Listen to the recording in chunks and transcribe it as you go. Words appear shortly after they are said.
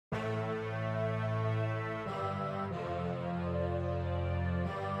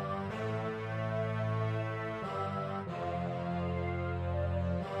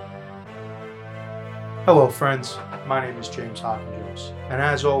Hello, friends. My name is James Hawkins, and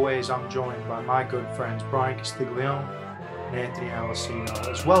as always, I'm joined by my good friends Brian Castiglione and Anthony Alessino,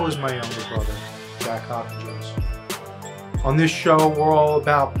 as well as my younger brother, Jack Hawkins. On this show, we're all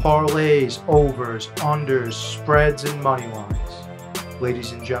about parlays, overs, unders, spreads, and money lines.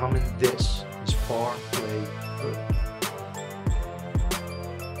 Ladies and gentlemen, this is Parlay Group.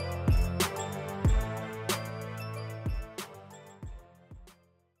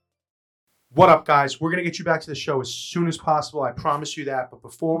 What up, guys? We're going to get you back to the show as soon as possible. I promise you that. But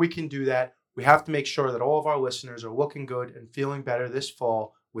before we can do that, we have to make sure that all of our listeners are looking good and feeling better this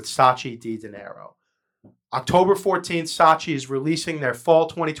fall with Saatchi Di Dinero. October 14th, Saatchi is releasing their fall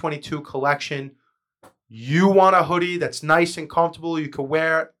 2022 collection. You want a hoodie that's nice and comfortable. You can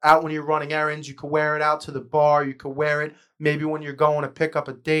wear it out when you're running errands. You can wear it out to the bar. You can wear it maybe when you're going to pick up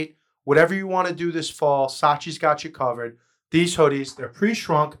a date. Whatever you want to do this fall, Saatchi's got you covered. These hoodies, they're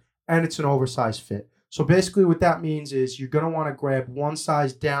pre-shrunk, and it's an oversized fit. So basically what that means is you're going to want to grab one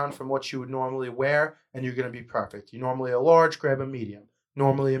size down from what you would normally wear, and you're going to be perfect. You normally a large, grab a medium.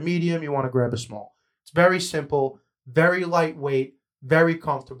 Normally a medium, you want to grab a small. It's very simple, very lightweight, very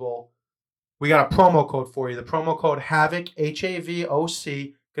comfortable. We got a promo code for you. The promo code HAVOC,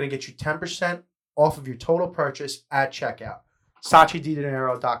 HAVOC, going to get you 10% off of your total purchase at checkout.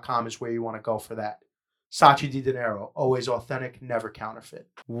 SaatchiDiDinero.com is where you want to go for that. Saatchi Di Dinero, always authentic, never counterfeit.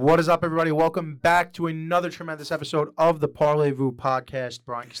 What is up, everybody? Welcome back to another tremendous episode of the Parlez-Vous podcast.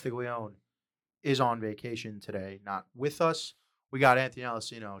 Brian Castiglione is on vacation today, not with us. We got Anthony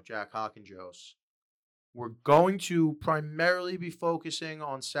Alessino, Jack Hawkins. We're going to primarily be focusing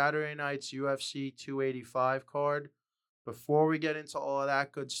on Saturday night's UFC 285 card. Before we get into all of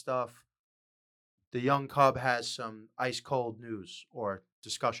that good stuff, the young Cub has some ice-cold news or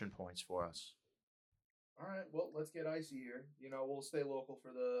discussion points for us. All right, well, let's get icy here. You know, we'll stay local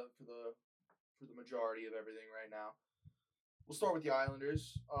for the majority of everything right now. We'll start with the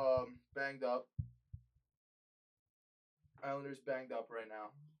Islanders. Banged up. Islanders banged up right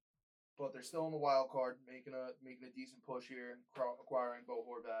now, but they're still in the wild card, making a decent push here, acquiring Bo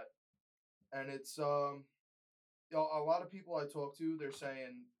Horvat, and it's a lot of people I talk to, they're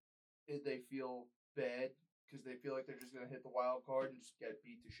saying they feel bad because they feel like they're just gonna hit the wild card and just get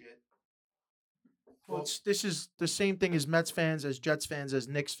beat to shit. Well, this is the same thing as Mets fans, as Jets fans, as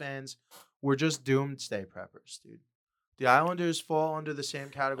Knicks fans. We're just doomsday preppers, dude. The Islanders fall under the same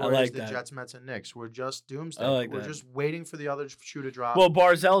category as the Jets, Mets, and Knicks. We're just doomsday. We're just waiting for the other shoe to drop. Well,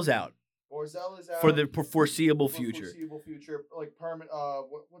 Barzell's out. Barzell is out for the foreseeable future. Like permanent.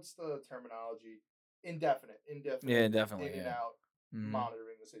 What's the terminology? Indefinite. Yeah, definitely. In and out,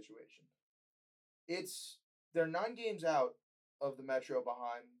 monitoring the situation. They're 9 games out of the Metro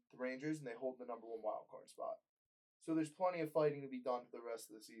behind the Rangers, and they hold the number 1 wild card spot. So there's plenty of fighting to be done for the rest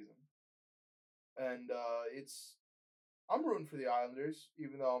of the season. And I'm rooting for the Islanders,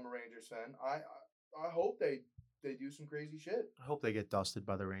 even though I'm a Rangers fan. I hope they do some crazy shit. I hope they get dusted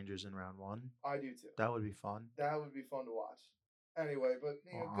by the Rangers in round 1. I do too. That would be fun. That would be fun to watch. Anyway, but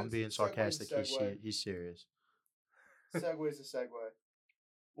I'm being sarcastic. He's serious. Segway's a segue.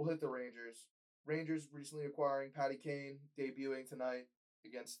 We'll hit the Rangers. Rangers recently acquiring Patty Kane, debuting tonight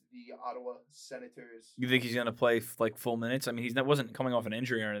against the Ottawa Senators. You think he's going to play full minutes? I mean, wasn't coming off an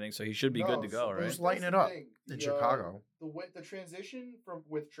injury or anything, so he should be good to go, right? He's lighting it up in Chicago. The transition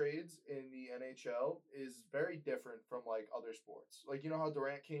with trades in the NHL is very different from other sports. You know how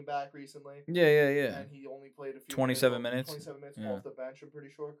Durant came back recently? Yeah. And he only played a few 27 minutes. 27 minutes off the bench, I'm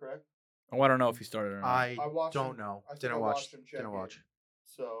pretty sure, correct? Oh, I don't know if he started or not. I don't know. Didn't watch.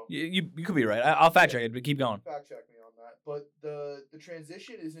 So you could be right. I'll fact check it, but keep going. Fact check me on that. But the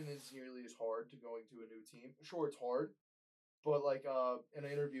transition isn't nearly as hard to going to a new team. Sure, it's hard, but in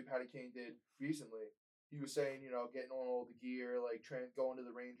an interview Patty Kane did recently, he was saying, getting on all the gear, going to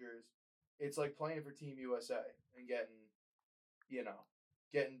the Rangers, it's like playing for Team USA and getting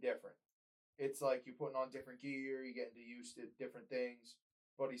different. It's like you're putting on different gear, you're getting used to different things.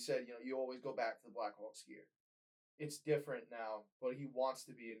 But he said, you always go back to the Blackhawks gear. It's different now, but he wants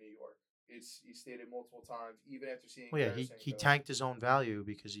to be in New York. He stated multiple times, even after seeing. Well, yeah, he tanked his own value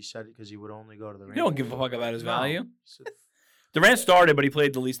because he said he would only go to the Rangers. You don't give a fuck about his value. Durant started, but he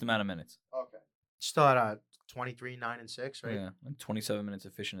played the least amount of minutes. Okay. Still at 23, 9, and 6, right? Yeah, 27 minutes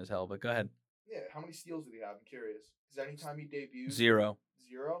efficient as hell. But go ahead. Yeah, how many steals did he have? I'm curious. Because anytime he debuts, 0.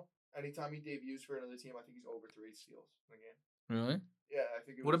 Anytime he debuts for another team, I think he's over 3 steals in the game. Really? Yeah, I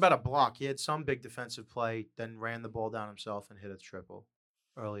think. What about a block? He had some big defensive play, then ran the ball down himself and hit a triple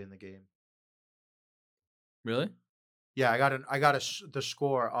early in the game. Really? Yeah, I got the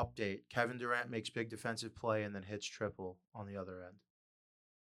score update. Kevin Durant makes big defensive play and then hits triple on the other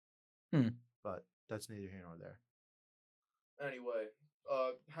end. But that's neither here nor there. Anyway,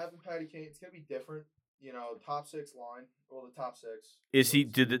 having Patty Kane, it's gonna be different. You know, top 6 line. Well, the top 6. Is he?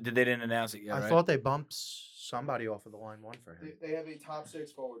 Did they didn't announce it yet? I right? thought they bumped somebody off of the line one for him. They have a top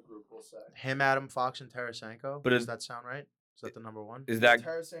 6 forward group. We'll say. Him, Adam Fox, and Tarasenko. But Does is- that sound right? Is that the number one? Is that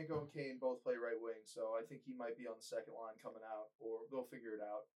Tarasenko and Kane both play right wing, so I think he might be on the second line coming out, or they'll figure it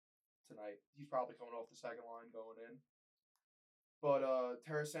out tonight. He's probably coming off the second line going in. But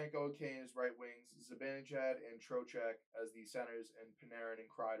Tarasenko and Kane as right wings, Zibanejad and Trocheck as the centers, and Panarin and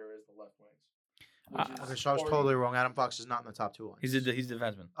Kreider as the left wings. Okay, so I was totally wrong. Adam Fox is not in the top 2 lines. he's a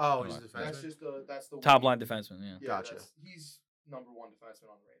defenseman? Oh, he's a That's defenseman. just that's the Top wing. line defenseman. Yeah, Yeah, Gotcha. He's number 1 defenseman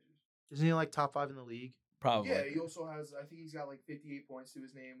on the Rangers. Isn't he like top 5 in the league? probably. Yeah, he also has. I think he's got like 58 points to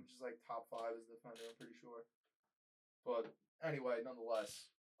his name, which is like top 5 as a defender. I'm pretty sure. But anyway, nonetheless,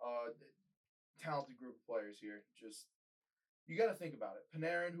 talented group of players here. Just you got to think about it.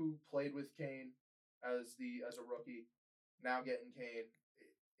 Panarin, who played with Kane as a rookie, now getting Kane.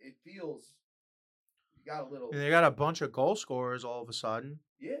 It feels you got a little. And they got a bunch of goal scorers all of a sudden.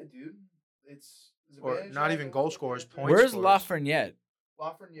 Yeah, dude. It's Or Zibanejad not even goes goal with scorers, Panarin. points Where's scorers. Lafreniere?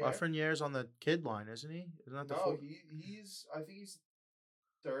 Lafreniere. Lafreniere's on the kid line, isn't he? Isn't that the No, full? he's. I think he's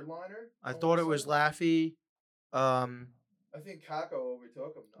third liner. I wanna thought it was say. Laffy, I think Kako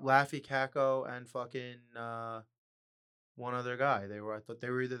overtook him. Though. Laffy, Kako, and fucking one other guy. I thought they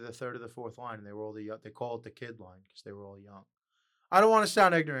were either the third or the fourth line, and they were all they call it the kid line because they were all young. I don't want to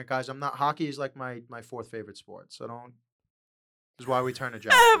sound ignorant, guys. I'm not. Hockey is like my fourth favorite sport, so don't. This is why we turn to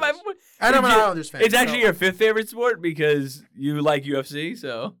Jack. And I'm an Islanders fan. It's actually so your 5th favorite sport because you like UFC.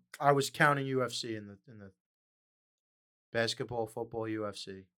 So I was counting UFC in the basketball, football,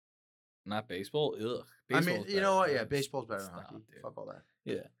 UFC. not baseball. Ugh. I mean, Baseball's you know what? better. Yeah, baseball's better than Stop, hockey. dude. Fuck all that.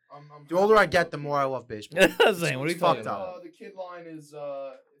 Yeah. I'm The older I happy get, about the the- more I love baseball. I was saying, what are you It's talking fucked about? up. The kid line is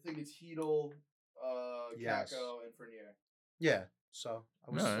I think it's Heedle, Yes. Kako, and Frenier. Yeah. So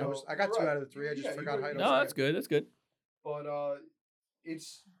Alright. I got 2 Right. out of the 3. I just Yeah, you forgot were- Heidel's No, name. that's good. That's good. But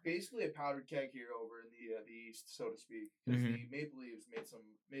it's basically a powdered keg here over in the East, so to speak. Because Mhm. the Maple Leafs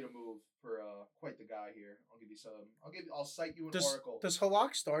made a move for quite the guy here. I'll cite you an article. Does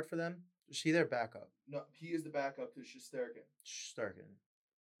Halak start for them? Is he their backup? No, he is the backup to Shesterkin. Starkin.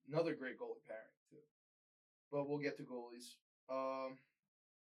 Another great goalie pairing too. But we'll get to goalies.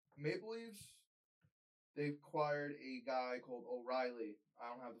 Maple Leafs, they acquired a guy called O'Reilly. I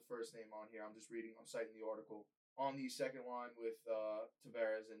don't have the first name on here. I'm citing the article. On the second line with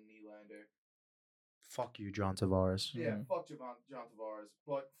Tavares and Nylander. Fuck you, John Tavares. Yeah, Mhm. fuck John Tavares.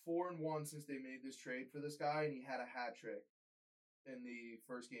 But 4-1 since they made this trade for this guy, and he had a hat trick in the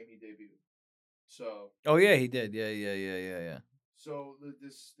first game he debuted. So Oh yeah, he did. Yeah. So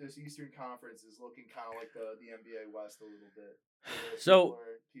this Eastern Conference is looking kind of like the NBA West a little bit. So-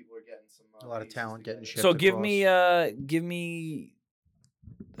 people are getting some A lot of pieces talent getting together. shipped. So give across. me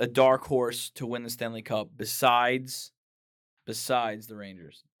a dark horse to win the Stanley Cup besides the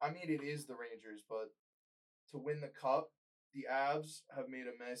Rangers. I mean, it is the Rangers, but to win the cup, the Avs have made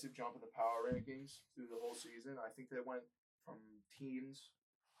a massive jump in the power rankings through the whole season. I think they went from teams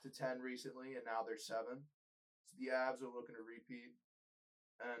to 10 recently, and now they're 7. So the Avs are looking to repeat.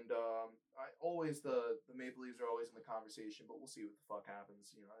 And the Maple Leafs are always in the conversation, but we'll see what the fuck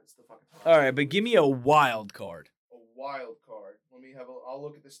happens. You know, it's the fucking. All right, but give me a wild card. a wild card. I'll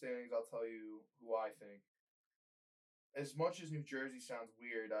look at the standings. I'll tell you who I think. As much as New Jersey sounds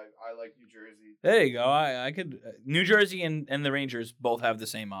weird, I like New Jersey. There you go. I could. New Jersey and the Rangers both have the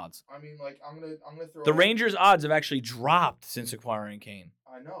same odds. I mean, like I'm gonna throw The out- Rangers' odds have actually dropped since acquiring Kane.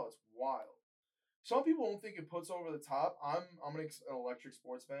 I know it's wild. Some people don't think it puts over the top. I'm an electric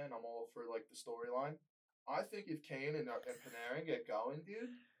sports fan. I'm all for like the storyline. I think if Kane and Panarin get going, dude.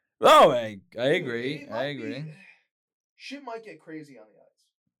 Oh, I agree. it I might agree. Shit might get crazy on the ice,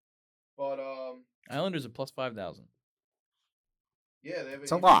 but Islanders are plus 5,000. yeah, they have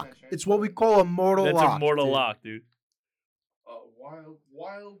It's a 80% lock. chance It's to what we win. call a mortal That's lock. a mortal dude. lock, dude. A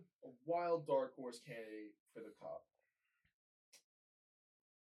wild dark horse candidate for the cup.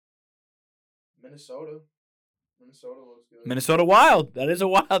 Minnesota looks good. Minnesota Wild. That is a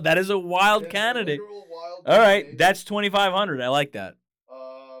wild It's a candidate. literal wild All right, candidate. that's 2,500. I like that.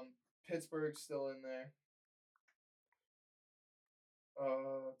 Pittsburgh's still in there.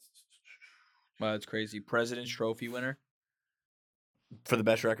 Wow, that's crazy. President's Trophy winner for the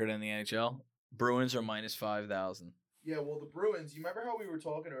best record in the NHL. Bruins are minus 5,000. Yeah, well, the Bruins. You remember how we were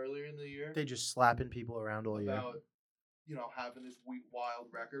talking earlier in the year They just slapping people around all year. about having this wild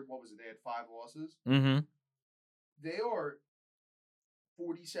record? What was it? They had 5 losses. Mm-hmm. They are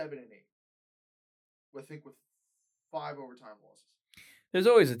 47-8. I think with 5 overtime losses. There's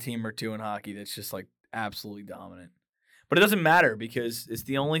always a team or two in hockey that's just like absolutely dominant. But it doesn't matter because it's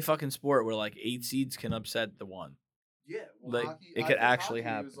the only fucking sport where like 8 seeds can upset the one Yeah, well, Like, hockey, it I could think actually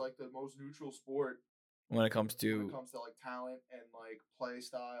hockey happen. is like the most neutral sport when it comes when to it comes to like talent and like play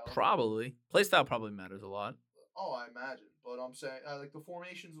style. probably playstyle probably matters a lot. Oh, I imagine, but I'm saying like the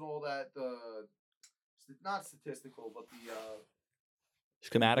formations and all that. Not statistical, but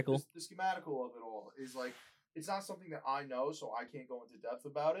Schematical. the schematical of it all is like it's not something that I know, so I can't go into depth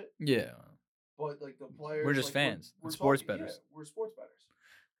about it. Yeah. But like the players, We're just like, fans. We're Sports talking, bettors. Yeah, we're sports bettors.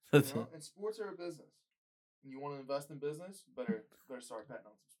 That's You know? And sports are a business. And you want to invest in business, better start betting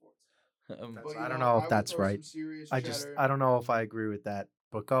on some sports. But, I you don't know if would that's throw right. some serious I cheddar. don't know if I agree with that.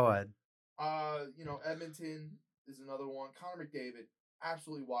 But go ahead. Edmonton is another one. Connor McDavid,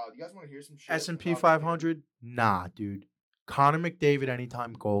 absolutely wild. You guys want to hear some shit? S&P about Connor 500? Nah, dude. Connor McDavid,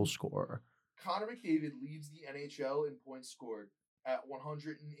 anytime goal scorer. McDavid? Connor McDavid leads the NHL in points scored at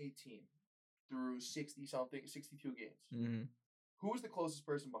 118 through 62 games. Mm-hmm. Who is the closest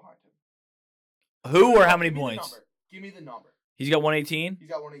person behind him? Who or how many Give me the points? number. Give me the number. He's got 118. He's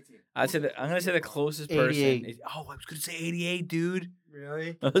got 118. I'd say that. I'm gonna say the closest person. 88. Is, I was gonna say 88, dude.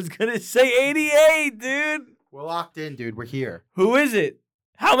 Really? I was gonna say 88, dude. We're locked in, dude. We're here. Who is it?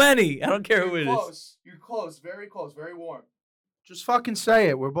 How many? I don't care who it You're is. close. You're close. Very close. Very warm. Just fucking say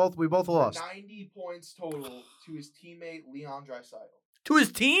it. We both lost. 90 points total to his teammate Leon Draisaitl. To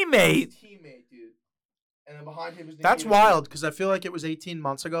his teammate. His teammate, dude. And then behind him is That's Nikita wild because I feel like it was 18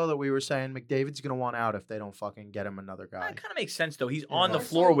 months ago that we were saying McDavid's going to want out if they don't fucking get him another guy. That kind of makes sense though. He's Yeah. on the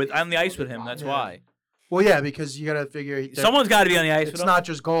floor with on the ice with him. That's Yeah. why. Well, yeah, because you got to figure Someone's got to be on the ice with it's him. not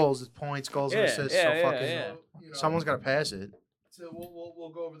just goals, it's points, goals, and Yeah, assists. yeah, so yeah, fucking yeah. someone's got to pass it. So we'll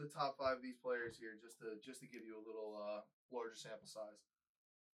go over the top 5 of these players here just to give you a little larger sample size.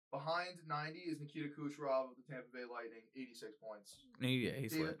 Behind 90 is Nikita Kucherov of the Tampa Bay Lightning, 86 points. Yeah,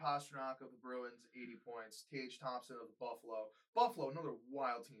 he's David lit. Pastrnak of the Bruins, 80 points. Tage Thompson of the Buffalo. Buffalo, another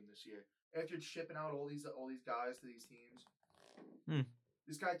wild team this year. After shipping out all these guys to these teams,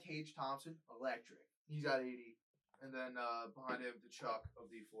 this guy Tage Thompson, electric. He's got 80, and then behind him, Tkachuk of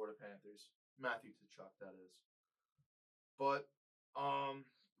the Florida Panthers, Matthew Tkachuk, that is. But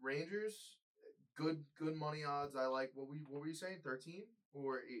Rangers, good money odds. I like. What were you saying? 13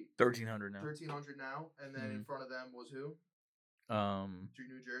 or 8? 1,300 now. 1,300 now, and then in front of them was who?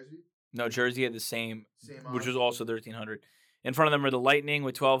 New Jersey. No, Jersey had the same which odds. was also 1,300. In front of them are the Lightning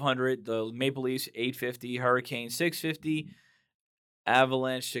with 1,200, the Maple Leafs 850, Hurricanes 650,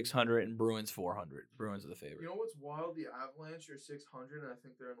 Avalanche 600, and Bruins 400. Bruins are the favorite. You know what's wild? The Avalanche are 600, and I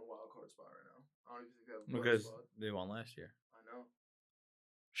think they're in the wild card spot right now. I don't even think they have a wild Because spot. they won last year. I know.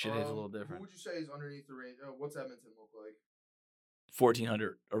 Shit is a little Who different. would you say is underneath the range? What's Edmonton look like?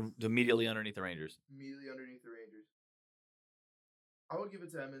 1,400, or immediately underneath the Rangers. Immediately underneath the Rangers. I would give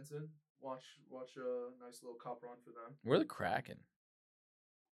it to Edmonton. Watch a nice little cup run for them. We're the Kraken.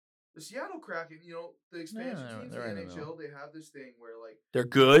 The Seattle Kraken, the expansion No, teams in they're in the the NHL, middle. they have this thing where like They're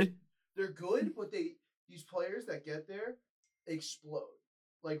good. they're good, but these players that get there explode.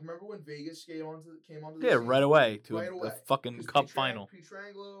 Like remember when Vegas came onto the Yeah, scene? right away to Right a away. fucking 'Cause cup final.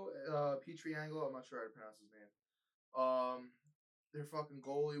 Pietrangelo, I'm not sure how to pronounce his name. Their fucking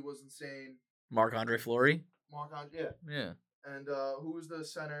goalie was insane. Marc-Andre Fleury. Yeah. Yeah. And who was the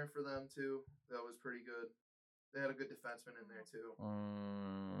center for them too? That was pretty good. They had a good defenseman in there too.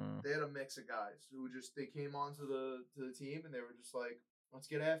 They had a mix of guys who they came onto the team and they were just like, let's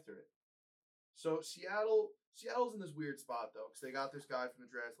get after it. So Seattle's in this weird spot though, because they got this guy from the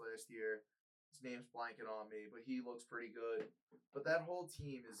draft last year. His name's blanking on me, but he looks pretty good. But that whole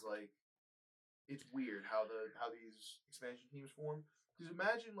team is like, it's weird how these expansion teams form. Because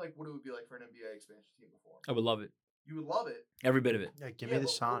imagine like what it would be like for an NBA expansion team to form. I would love it. You would love it. Every bit of it. Yeah, give me the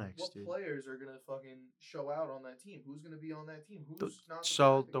but Sonics, what dude. players are gonna fucking show out on that team? Who's gonna be on that team? Who's not?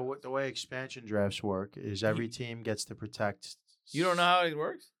 So the way expansion drafts work is every team gets to protect. You don't know how it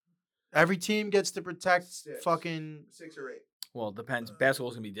works? Every team gets to protect 6. fucking. 6 or 8. Well, it depends.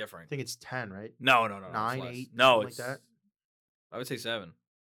 Basketball's gonna be I different. think it's 10, right? No. 9, it's less. 8, No, something it's like that. I would say 7.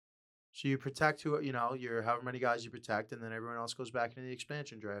 So you protect your however many guys you protect, and then everyone else goes back into the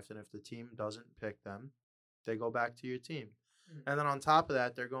expansion draft. And if the team doesn't pick them, they go back to your team. And then on top of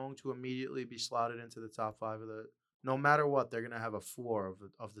that, they're going to immediately be slotted into the top 5 of the. No matter what, they're going to have a floor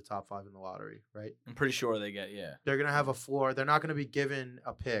of the top 5 in the lottery, right? I'm pretty sure they get They're going to have a floor. They're not going to be given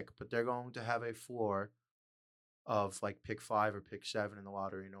a pick, but they're going to have a floor of like pick 5 or pick 7 in the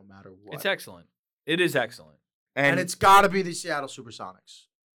lottery, no matter what. It's excellent. It is excellent. And it's got to be the Seattle SuperSonics.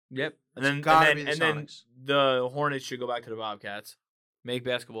 Yep. And It's then gotta be the and then Sonics. the Hornets should go back to the Bobcats. Make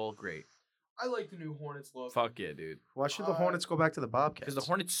basketball great. I like the new Hornets look. Fuck yeah, dude. Why should the Hornets go back to the Bobcats? Because the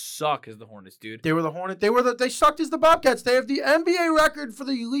Hornets suck as the Hornets, dude. They were the Hornets. They sucked as the Bobcats. They have the NBA record for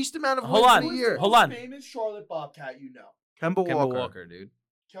the least amount of Hold wins on. in a year. Hold on. Famous Charlotte Bobcat, you know. Kemba Kemba Walker. Walker, dude.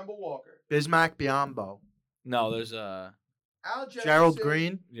 Kemba Walker. Bismack Biyombo. No, there's Al Jefferson. Gerald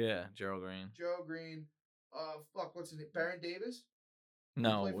Green. yeah, Gerald Green. Joe Green. What's his name? Baron Davis?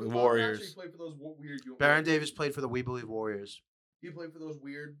 No, Played for the Warriors. Actually, he played for those weird. Baron Davis played for the We Believe Warriors. He played for those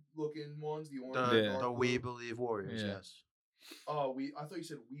weird looking ones. The orange. The, Yeah. the We Believe Warriors, Yeah. yes. Oh, I thought you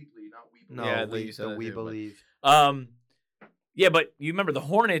said Weebly, not Weebly. No, Yeah, I thought we, you said the that We too, but- Believe. Yeah, but you remember the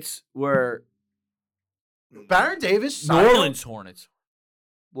Hornets were Baron Davis. New Orleans Hornets.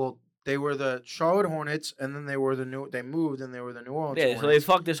 Well, they were the Charlotte Hornets, and then they were they moved, and they were the New Orleans Yeah, Hornets. so they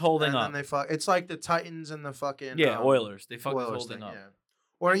fucked this whole thing and up. then they it's like the Titans and the fucking Yeah, Oilers. They fucked this Oilers whole thing up. yeah.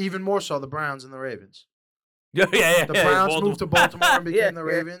 Or even more so, the Browns and the Ravens. Yeah, yeah. The Browns moved to Baltimore and became Yeah, the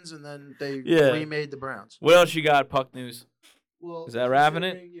yeah. Ravens, and then they Yeah. remade the Browns. What else you got, Puck News? Well, Is that wrapping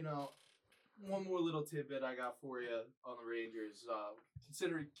it? considering, one more little tidbit I got for you on the Rangers.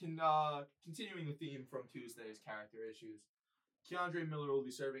 Continuing the theme from Tuesday's character issues, Keandre Miller will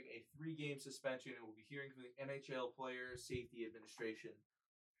be serving a 3-game suspension and will be hearing from the NHL Player Safety Administration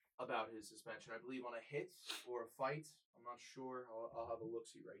about his suspension. I believe on a hit or a fight. I'm not sure. I'll have a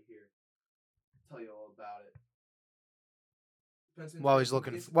look-see right here. Tell you all about it. While he's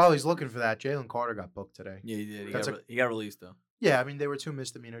looking for that, Jalen Carter got booked today. Yeah, he did. That's He got released though. Yeah, I mean they were 2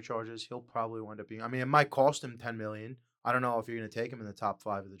 misdemeanor charges. He'll probably wind up being. I mean, it might cost him $10 million. I don't know if you're going to take him in the top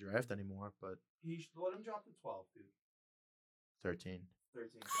 5 of the draft anymore, but He should let him drop to 12, dude. 13.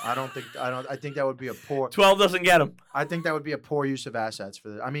 13. I think that would be a poor. 12 doesn't get him. I think that would be a poor use of assets for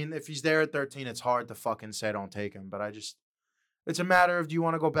the. I mean, if he's there at 13, it's hard to fucking say don't take him. But it's a matter of do you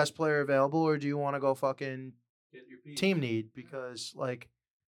want to go best player available or do you want to go fucking Get your piece. team need? Because like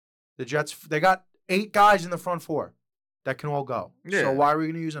the Jets, they got 8 guys in the front 4 that can all go. Yeah. So why are we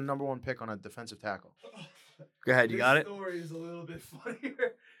going to use a number 1 pick on a defensive tackle? Go ahead, you got it. This story is a little bit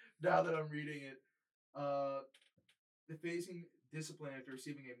funnier now that I'm reading it. They're facing discipline after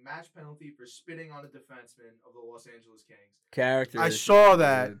receiving a match penalty for spitting on a defenseman of the Los Angeles Kings. Character. I issues, saw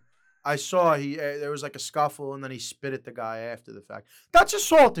that. dude. I saw there was like a scuffle and then he spit at the guy after the fact. That's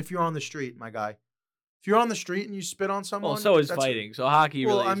assault if you're on the street, my guy. If you're on the street and you spit on someone, Well, so is that's- fighting. So hockey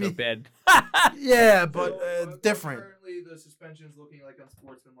Well, really I is mean- so bad. Yeah, but different. Currently, the suspension is looking like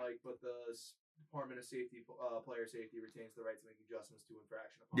unsportsmanlike, but the Department of Safety, Player Safety, retains the right to make adjustments to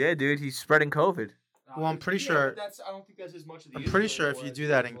infraction. upon Yeah, dude, he's spreading COVID. Well, I'm pretty yeah, sure- but I don't think that's as much of the I'm issue pretty sure as if it you was do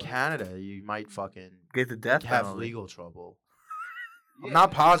that in before. Canada, you might fucking Get the death have penalty. legal trouble. I'm Yeah, not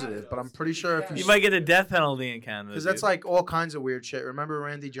in positive, Canada, but I'm it's- pretty sure if yeah. You might get the death penalty in Canada. because that's dude. like all kinds of weird shit. Remember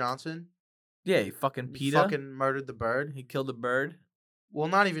Randy Johnson? Yeah, he fucking He PETA. fucking murdered the bird. He killed a bird. Well,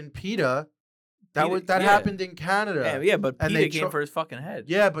 not even PETA. PETA, That yeah. happened in Canada. Yeah, but And PETA they came for his fucking head.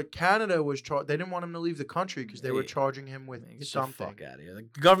 Yeah, but Canada was they didn't want him to leave the country because they were Hey, charging him with Man, get something. the fuck out of here.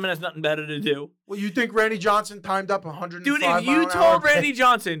 The government has nothing better to do. Well, you think Randy Johnson timed up 105 Dude, if mile you an hour told Randy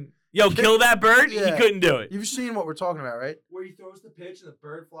Johnson, yo, kill that bird, Yeah. he couldn't do it. You've seen what we're talking about, right? Where he throws the pitch and the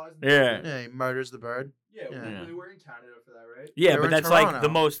bird flies. Yeah. Yeah, he murders the bird. Yeah, Yeah. we were in Canada for that, right? Yeah, They were but in that's like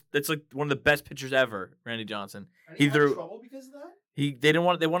Toronto. that's like one of the best pitchers ever, Randy Johnson. And He got threw- in trouble because of that. They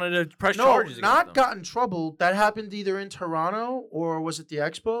wanted to press No, charges against not him. got in trouble. That happened either in Toronto or was it the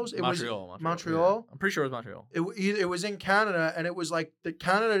Expos? It Montreal. Montreal? Yeah. I'm pretty sure it was Montreal. it was in Canada, and it was like the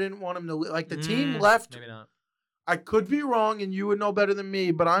Canada didn't want him to like the team Mm, left. Maybe not. I could be wrong, and you would know better than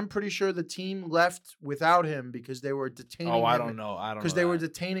me, but I'm pretty sure the team left without him because they were detaining. Oh, I him don't know. I don't know. because they were that.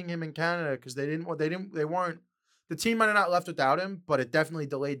 detaining him in Canada because they weren't. The team might have not left without him, but it definitely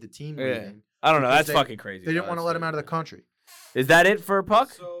delayed the team Yeah. leaving. I don't know. because That's fucking crazy. They didn't though. want to That's let him out of the crazy. country. Is that it for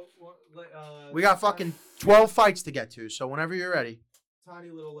Puck? So, We got fucking 12 fights to get to, so whenever you're ready. tiny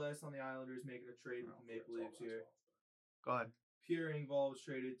little less on the Islanders making a trade with the Maple Leafs here. Go ahead. Pierre Engvall was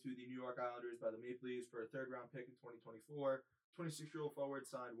traded to the New York Islanders by the Maple Leafs for a third-round pick in 2024. 26-year-old forward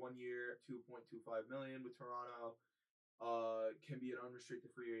signed 1 year, $2.25 million with Toronto. Can be an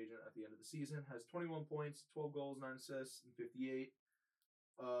unrestricted free agent at the end of the season. Has 21 points, 12 goals, 9 assists, and 58.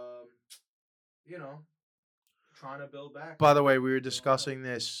 Trying to build back. By the way, we were discussing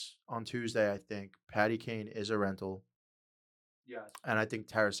this on Tuesday, I think. Patty Kane is a rental, Yes. and I think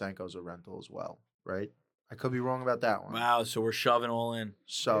Tarasenko's a rental as well, right? I could be wrong about that one. Wow. So we're shoving all in.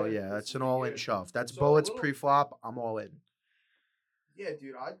 So, Yeah, yeah, this that's is an pretty all-in good. shove. That's So, bullets a little- pre-flop. I'm all in. Yeah,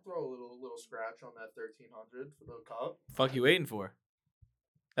 dude, I'd throw a little scratch on that 1,300 for the cup. Fuck you waiting for?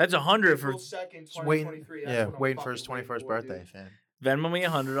 That's 100 for April 2nd, Just waiting, 2023. That's yeah, what I'm waiting for his fucking waiting 21st for, dude. birthday, fam. Venmo me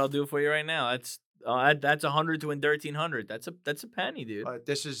 100. I'll do it for you right now. That's 100 to win 1,300. That's a penny, dude.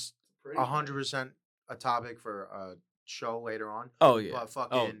 This is Pretty 100% a topic for a show later on. Oh yeah. But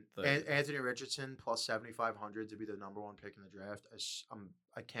fucking the- Anthony Richardson plus 7,500 to be the number one pick in the draft.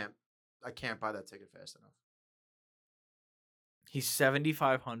 I can't buy that ticket fast enough He's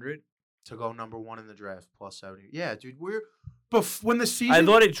 7,500. to go number one in the draft plus 70. Yeah, dude, when the season. I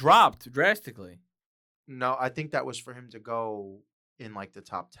thought it dropped drastically. No, I think that was for him to go in like the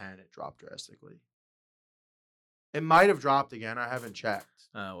top 10. It dropped drastically. It might have dropped again. I haven't checked.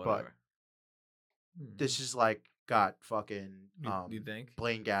 Whatever. This is like got fucking You think?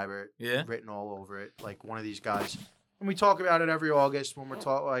 Blaine Gabbert Yeah. written all over it. Like one of these guys. And we talk about it every August when we're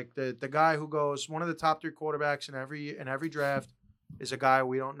talking. Like the guy who goes one of the top 3 quarterbacks in every draft is a guy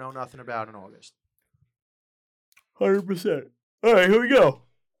we don't know nothing about in August. 100%. All right, here we go.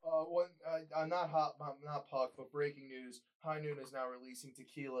 Not Puck, but breaking news: High Noon is now releasing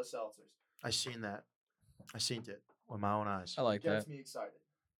tequila seltzers. I seen that. I seen it with my own eyes. I like Gets that. me excited.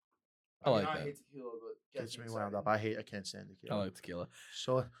 I like I that. hate tequila, but Gets me excited. wound up. I can't stand I tequila. like tequila.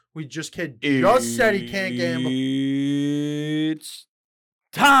 So we just just said he can't gamble. It's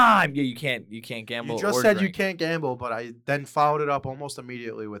time. Yeah, you can't gamble. You just or said drink. you can't gamble, but I then followed it up almost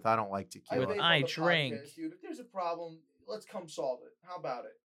immediately with I don't like tequila. With vape I on the drink. podcast, dude. If there's a problem, let's come solve it. How about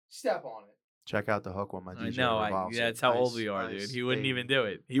it? Step on it. Check out the hook when my DJ I know. revolves it. That's how old Nice, we are, nice, dude. He wouldn't baby. even do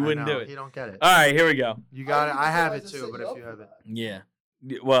it. He I wouldn't know, do it. He don't get it. All right, here we go. You got it. didn't I have realize it too, set but you if up you for have it, that. Yeah.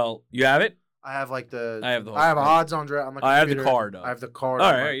 Well, you have it. I have like the. I have the whole I have thing. odds on the I have the computer. card up. I have the card. All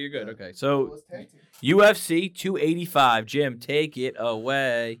on right, my- all right, you're good. yeah. Okay, So so let's tag team. UFC 285. Jim, take it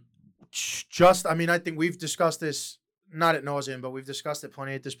away. I mean, I think we've discussed this not at nauseam, but we've discussed it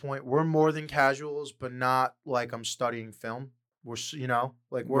plenty at this point. We're more than casuals, but not like I'm studying film.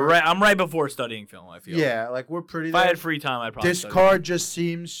 I'm right before studying film. I feel. Yeah, like we're pretty. If I there. had free time, I'd probably. This study card just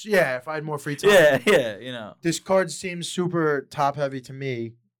seems. Yeah, if I had more free time. film. Yeah, you know. This card seems super top heavy to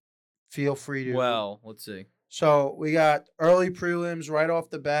me. Feel free to. Well, let's see. So we got early prelims right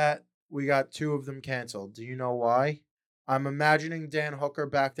off the bat. We got 2 of them canceled. Do you know why? I'm imagining Dan Hooker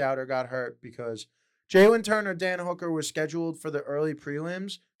backed out or got hurt because Jalen Turner, Dan Hooker was scheduled for the early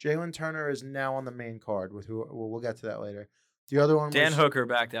prelims. Jalen Turner is now on the main card with who we'll get to that later. The other one Dan was Hooker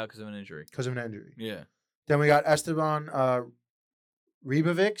backed out because of an injury. because of an injury. Yeah. Then we got Esteban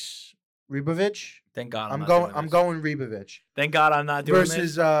Ribovic. Thank God. I'm not going. doing I'm this. going Ribovic Thank God I'm not doing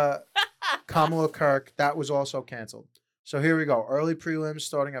versus Kamala Kirk. That was also canceled. So here we go. Early prelims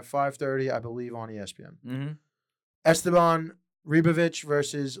starting at 5:30, I believe, on ESPN. this. Mm-hmm. Esteban Ribovic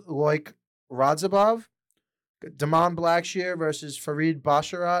versus Loic Radzhabov. Damon Blackshear versus Farid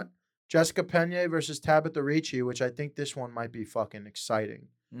Basharat. Jessica Pena versus Tabitha Ricci, which I think this one might be fucking exciting.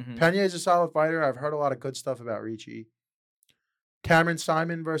 Mm-hmm. Pena is a solid fighter. I've heard a lot of good stuff about Ricci. Cameron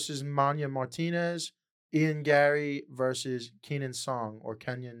Simon versus Manya Martinez. Ian Gary versus Kenan Song or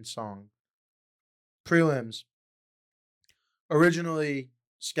Kenyon Song. Prelims. Originally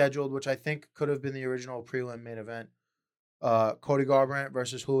scheduled, which I think could have been the original prelim main event. Cody Garbrandt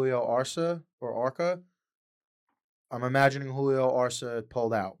versus Julio Arca. I'm imagining Julio Arca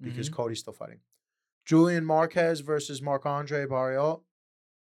pulled out because Cody's still fighting. Julian Marquez versus Marc-Andre Barriault.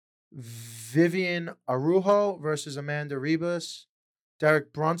 Vivian Arujo versus Amanda Ribas.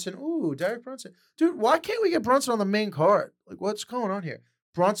 Derek Brunson. Ooh, Derek Brunson. Dude, why can't we get Brunson on the main card? Like, what's going on here?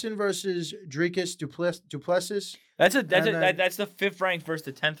 Brunson versus Dricus Duplessis. That's And then- that's the 5th ranked versus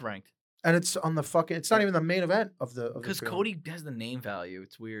the 10th ranked. And it's on the fucking. It's not even the main event of the. Because prelim. Cody has the name value.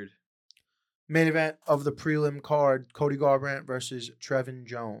 It's weird. Main event of the prelim card: Cody Garbrandt versus Trevin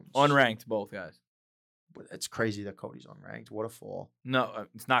Jones. Unranked, both guys. But it's crazy that Cody's unranked. What a fall. No,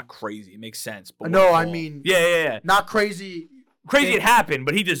 it's not crazy. It makes sense. But No, what a I fall. mean- yeah. Not crazy. Crazy They- it happened,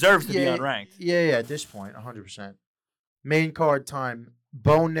 but he deserves to be Yeah, unranked. Yeah, at this point, 100%. Main card time: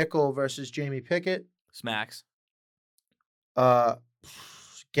 Bo Nickel versus Jamie Pickett. Smacks.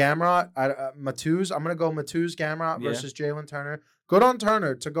 Gamrot, Matuz. I'm gonna go Matuz Gamrot Yeah. versus Jalen Turner. Good on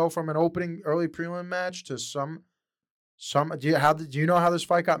Turner to go from an opening early prelim match to some. Do you know how this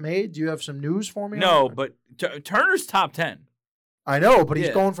fight got made? Do you have some news for me? No, on it? but Turner's top 10. I know, but he's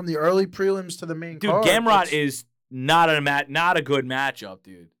Yeah. going from the early prelims to the main Dude, card. Gamrot It's- is not a good matchup,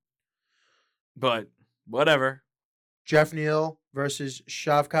 dude. But whatever. Jeff Neal versus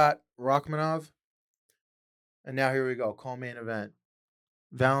Shavkat Rachmanov. And now here we go. Co-main event.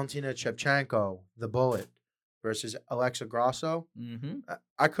 Valentina Shevchenko, the Bullet, versus Alexa Grasso. Mm-hmm.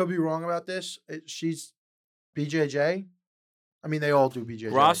 I could be wrong about this. She's BJJ. I mean, they all do BJJ.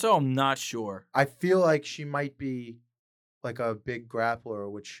 Grasso, I'm not sure. I feel like she might be like a big grappler,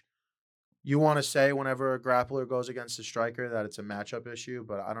 which you want to say whenever a grappler goes against a striker that it's a matchup issue,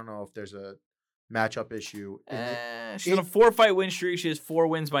 but I don't know if there's a matchup issue. She's on a 4-fight win streak. She has 4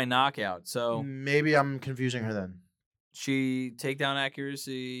 wins by knockout. So Maybe I'm confusing her then. she takedown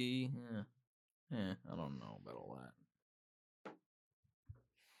accuracy. I don't know about all that.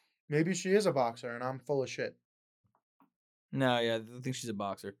 Maybe she is a boxer and I'm full of shit. No, yeah, I think she's a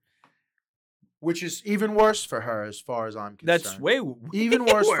boxer. Which is even worse for her as far as I'm concerned. That's way even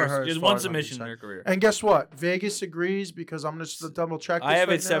worse for worse. her. She has as far one as I'm submission in concerned. her career. And guess what? Vegas agrees because I'm just to double check. This I have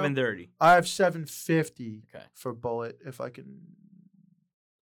right it now. 730. I have 750 Okay. for Bullet. If I can.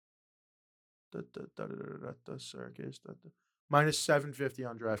 Circus. Minus 750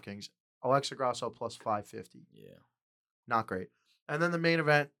 on DraftKings. Alexa Grasso plus 550. Yeah. Not great. And then the main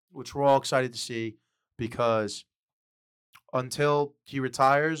event, which we're all excited to see because until he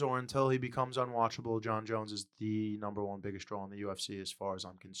retires or until he becomes unwatchable, John Jones is the number 1 biggest draw in the UFC as far as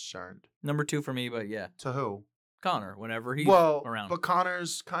I'm concerned. Number 2 for me, but yeah. To who? Connor, whenever he's around. But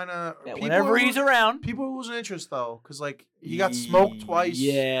Connor's kind of... Yeah, whenever he's around. People are losing interest, though, because, like, he got smoked twice.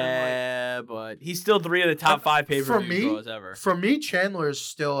 Yeah, but he's still 3 of the top 5 pay-per-view draws ever. For me, Chandler's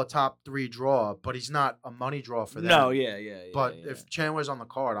still a top 3 draw, but he's not a money draw for them. No, yeah. But if Chandler's on the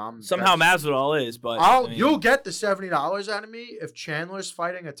card, somehow Masvidal is, but... You'll get the $70 out of me if Chandler's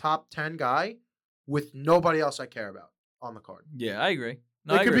fighting a top 10 guy with nobody else I care about on the card. Yeah, I agree.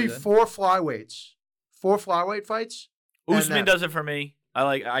 No, It could be 4 flyweights. 4 flyweight fights. Usman does it for me.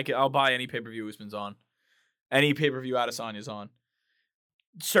 I'll buy any pay-per-view Usman's on. Any pay-per-view Adesanya's on.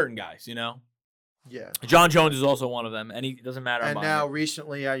 Certain guys, you know? Yeah. John Jones is also one of them. And it doesn't matter. And now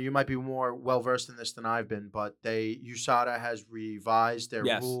recently, you might be more well-versed in this than I've been, but USADA has revised their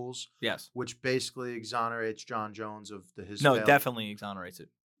rules. Yes. Which basically exonerates John Jones of his No, failure. it definitely exonerates it.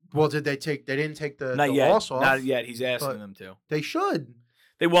 Well, they didn't take the Not yet. loss off. Not yet. He's asking them to. They should.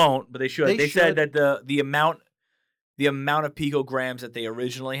 They won't, but they should. They said should. that the amount of picograms that they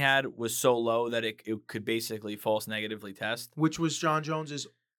originally had was so low that it could basically false negatively test. Which was John Jones's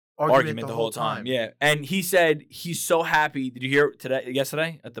argument the whole time. Yeah. And he said he's so happy. Did you hear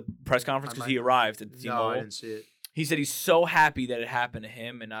yesterday at the press conference? Because he arrived at the T-Mobile. No, I didn't see it. He said he's so happy that it happened to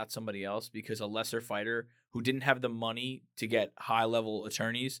him and not somebody else because a lesser fighter who didn't have the money to get high-level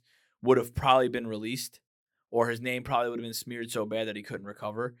attorneys would have probably been released. Or his name probably would have been smeared so bad that he couldn't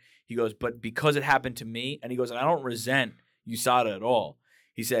recover. He goes, but because it happened to me, and he goes, and I don't resent USADA at all.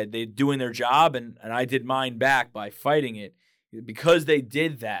 He said, they're doing their job, and I did mine back by fighting it. Because they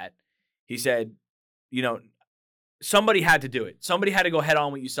did that, he said, somebody had to do it. Somebody had to go head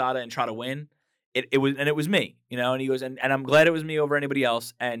on with USADA and try to win. It was me, and he goes, and I'm glad it was me over anybody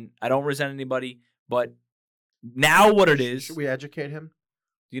else, and I don't resent anybody, but now what it is. Should we educate him?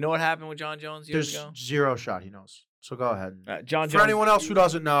 Do you know what happened with John Jones years ago? There's zero shot he knows. So go ahead. John For Jones, anyone else who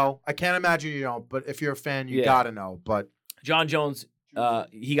doesn't know, I can't imagine you don't, but if you're a fan, you gotta know. But John Jones,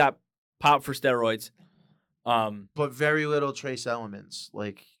 he got popped for steroids. But very little trace elements.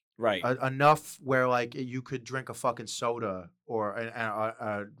 Like right. Enough where like you could drink a fucking soda or an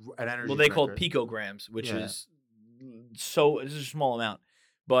energy Well, they drinker. called picograms, which is it's a small amount.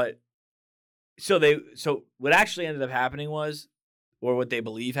 But so what actually ended up happening was, or what they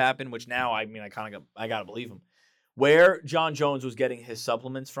believe happened, which now I gotta believe them. Where John Jones was getting his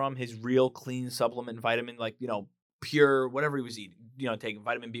supplements from, his real clean supplement vitamin, like pure whatever he was eating, taking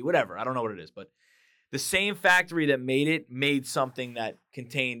vitamin B, whatever. I don't know what it is, but the same factory that made it made something that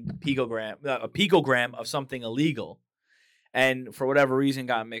contained a picogram of something illegal, and for whatever reason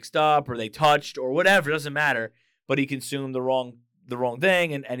got mixed up or they touched or whatever, it doesn't matter. But he consumed the wrong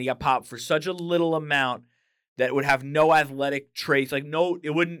thing, and he got popped for such a little amount that it would have no athletic traits,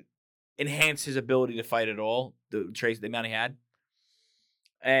 it wouldn't enhance his ability to fight at all, the amount he had.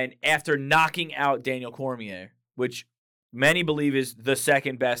 And after knocking out Daniel Cormier, which many believe is the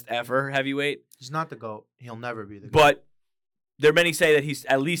second best ever heavyweight. He's not the GOAT. He'll never be the GOAT. But there are many say that he's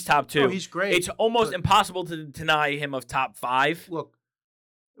at least top 2. Oh, he's great. It's almost impossible to deny him of top 5. Look,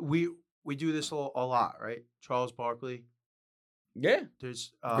 we do this a lot, right? Charles Barkley. Yeah.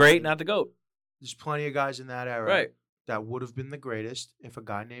 There's great, not the GOAT. There's plenty of guys in that era right. that would have been the greatest if a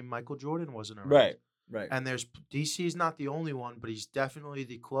guy named Michael Jordan wasn't around. Right. And DC's not the only one, but he's definitely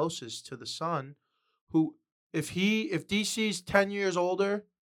the closest to the son who if DC's 10 years older,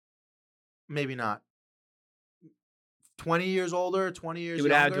 maybe not. 20 years older, 20 years younger. He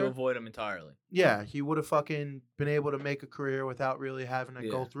would younger, have to avoid him entirely. Yeah, he would have fucking been able to make a career without really having to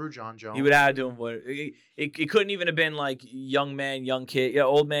go through John Jones. He would have to avoid it. It couldn't even have been like young man, young kid,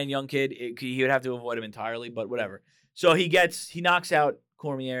 old man, young kid. He would have to avoid him entirely, but whatever. So he knocks out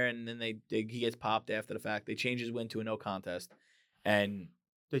Cormier, and then he gets popped after the fact. They change his win to a no contest, and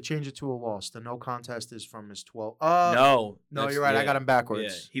They changed it to a loss. The no contest is from his 12. No, No, that's- you're right. I yeah, got him Yeah,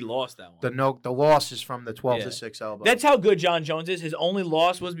 backwards. he lost that one. The loss is from the 12 Yeah. to 6 elbow. That's how good John Jones is. His only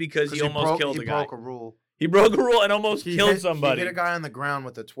loss was because he almost killed a guy. He broke a rule. He broke a rule and almost He killed hit, somebody. He hit a guy on the ground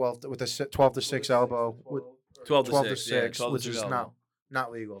with a 12 to 6 elbow. 12 to 12 to 6, yeah, 6, 12 to which 6 is elbow,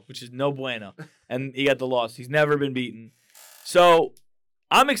 not legal. which is no bueno. And he got the loss. He's never been beaten. So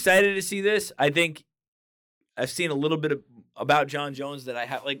I'm excited to see this. I think I've seen a little bit about John Jones that I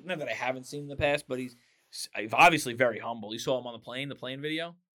have, like, not that I haven't seen in the past, but he's obviously very humble. You saw him on the plane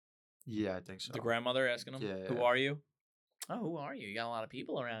video. Yeah, I think so. The grandmother asking him, Yeah. "Who are you?" "Oh, who are you? You got a lot of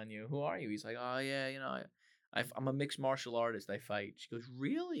people around you. Who are you?" He's like, "Oh yeah, I'm a mixed martial artist. I fight." She goes,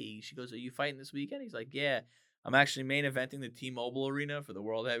 "Really?" She goes, "Are you fighting this weekend?" He's like, "Yeah, I'm actually main eventing the T-Mobile Arena for the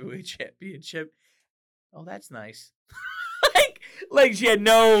World Heavyweight Championship." "Oh, that's nice." like she had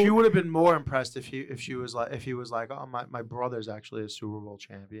no. She would have been more impressed if he was like, "Oh, my brother's actually a Super Bowl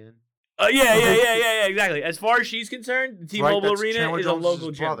champion." Yeah, exactly. As far as she's concerned, the T-Mobile that's Arena Chandler is a Jones'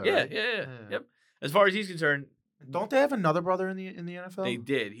 local brother, gym. right? Yeah. Yep. As far as he's concerned, Don't they have another brother in the NFL? they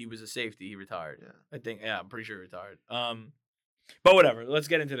did. He was a safety. He retired. Yeah. I think. Yeah, I'm pretty sure he retired. But whatever. Let's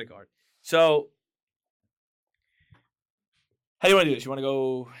get into the card. So, how do you want to do this? You want to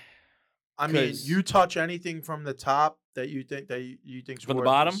go I mean, 'Cause- you touch anything from the top that you think's From the worth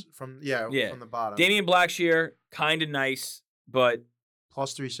bottom? from Yeah. from the bottom. Damian Blackshear? Kind of nice, but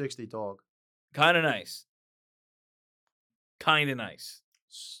Plus 360 dog. kind of nice. Kind of nice.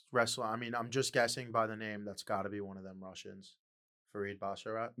 Wrestler. I mean, I'm just guessing by the name. That's got to be one of them Russians. Farid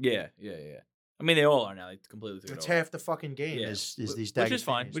Basharat. Yeah. I mean, they all are now. They completely took it It's over. half the fucking game Yeah. is Which these is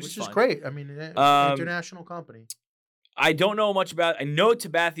fine, Dagestani's, which which is is fine. great. I mean, international company. I don't know much about. I know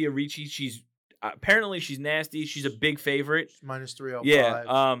Tabathia Ricci. She's apparently she's nasty. She's a big favorite. Minus 305. Yeah.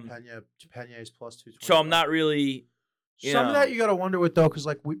 Pena is plus 220. So I'm not really. Some of that you got to wonder with though, because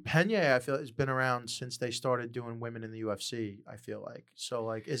like Pena, I feel has been around since they started doing women in the UFC. I feel like so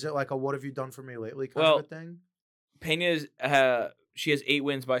like is it like a what have you done for me lately kind of a thing? Pena's she has 8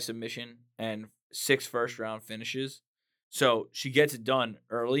 wins by submission and 6 first-round finishes, so she gets it done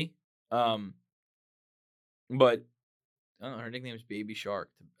early. But I don't know. Her nickname is Baby Shark.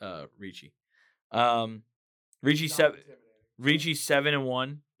 Ricci. Ricci's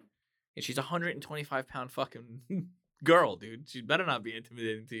 7-1, and she's a 125-pound fucking girl, dude. She better not be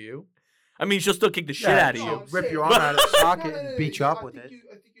intimidating to you. I mean, she'll still kick the shit out of you. Rip your arm out of the socket and beat you up with it.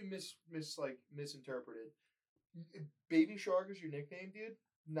 I think you misinterpreted. Baby Shark is your nickname, dude?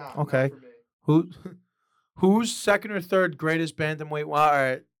 Nah. Okay. Not for me. Who's second or third greatest bantamweight? Well, all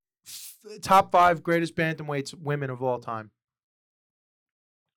right. Top 5 greatest bantamweights women of all time.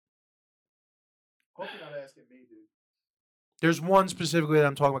 Hope you're not asking me, dude. There's one specifically that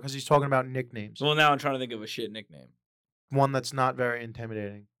I'm talking about because he's talking about nicknames. Well, now I'm trying to think of a shit nickname. One that's not very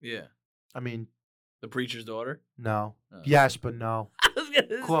intimidating. Yeah. I mean, The Preacher's Daughter? no. Oh. Yes, but no. I was gonna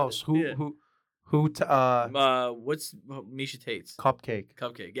say- Close. Yeah. What's Misha Tate's? Cupcake.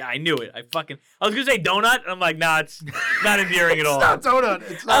 Cupcake. Yeah, I knew it. I was gonna say donut, and I'm like, nah, it's not endearing at all. It's not donut.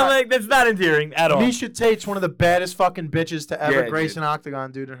 It's I'm not. like, that's not endearing at all. Misha Tate's one of the baddest fucking bitches to ever Yeah, grace dude. an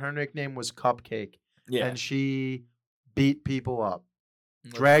octagon, dude, and her nickname was Cupcake. Yeah. And she beat people up.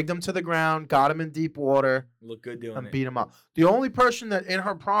 Look- Dragged them to the ground, got them in deep water, Look good doing and it. beat them up. The only person that in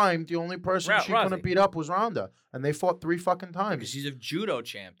her prime, the only person she Rousey. couldn't beat up was Ronda, and they fought 3 fucking Because times. she's a judo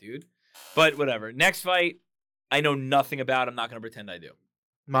champ, dude. But whatever. Next fight, I know nothing about. I'm not gonna pretend I do.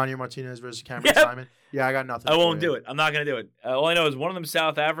 Mania Martinez versus Cameron Yep. Simon. Yeah, I got nothing. I won't do it. I'm not gonna do it. All I know is one of them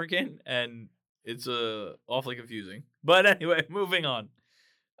South African, and it's awfully confusing. But anyway, moving on.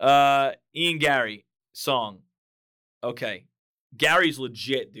 Ian Gary song. Okay, Gary's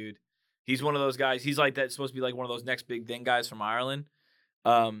legit, dude. He's one of those guys. He's like that. Supposed to be like one of those next big thing guys from Ireland.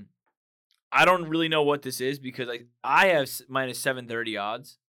 I don't really know what this is because I have minus 730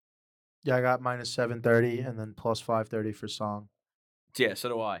 odds. Yeah, I got minus 730 and then plus 530 for Song. Yeah, so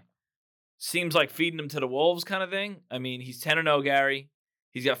do I. Seems like feeding him to the wolves kind of thing. I mean, he's 10-0, Gary.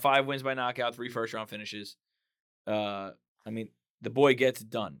 He's got 5 wins by knockout, 3 first-round finishes. I mean, the boy gets it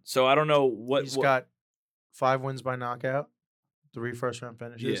done. So I don't know what... He's got 5 wins by knockout, 3 first-round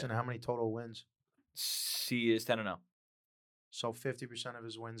finishes, Yeah. and how many total wins? He is 10-0. So 50% of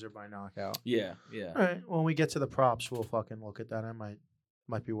his wins are by knockout. Yeah. All right, when we get to the props, we'll fucking look at that. I might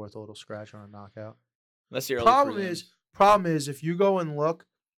be worth a little scratch on a knockout. That's the early Problem is, if you go and look,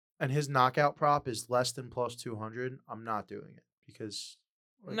 and his knockout prop is less than plus 200, I'm not doing it because.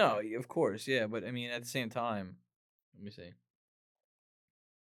 No, of course, yeah, but I mean, at the same time, let me see.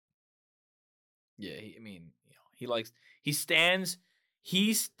 Yeah, he stands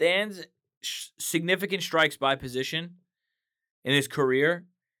significant strikes by position in his career,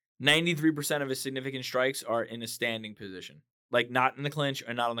 93% of his significant strikes are in a standing position. Like, not in the clinch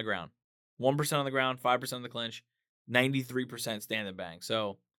or not on the ground. 1% on the ground, 5% on the clinch, 93% stand and bang.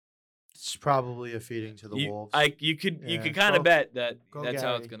 So It's probably a feeding to the Wolves. you could Yeah. kind of bet that go that's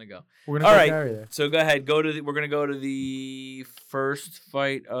how Gary. it's gonna go. We're gonna All go right. Gary there. So go ahead. We're gonna go to the first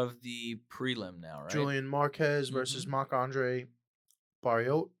fight of the prelim now, right? Julian Marquez versus Marc-Andre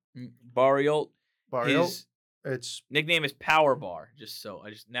Barriot. Barriot. Barriot. His It's nickname is Power Bar.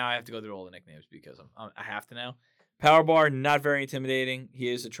 Now I have to go through all the nicknames because I have to now. Power Bar, not very intimidating. He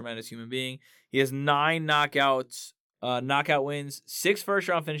is a tremendous human being. He has 9 knockout wins, 6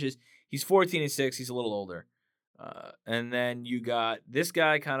 first-round finishes. He's 14-6. He's a little older. And then you got this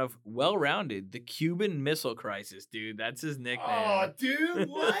guy, kind of well-rounded, the Cuban Missile Crisis, dude. That's his nickname. Oh, dude,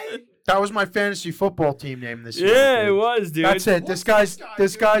 what? that was my fantasy football team name this year. Yeah, it dude. was, dude. That's it. What's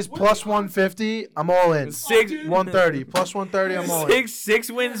This guy's dude? plus 150. I'm all in. Six- 130 plus 130. I'm all in.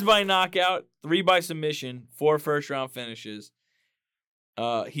 Six wins by knockout, 3 by submission, 4 first-round finishes.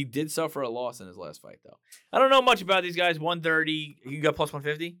 He did suffer a loss in his last fight, though. I don't know much about these guys. 130. You got plus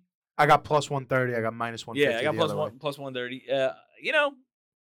 150? I got plus 130. I got minus 150. Yeah, I got the other way. plus 130.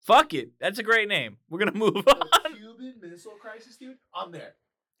 Fuck it. That's a great name. We're gonna move on. The Cuban Missile Crisis, dude. I'm there.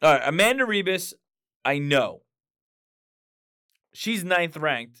 All right, Amanda Ribas, I know. She's 9th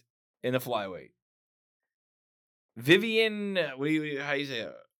ranked in the flyweight. Vivian, how do you say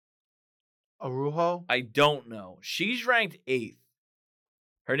it? Arujo. I don't know. She's ranked 8th.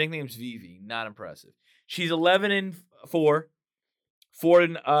 Her nickname's Vivi. Not impressive. She's 11-4.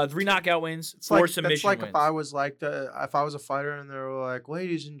 3 knockout wins, 4 submission That's like wins. if I was if I was a fighter and they were like,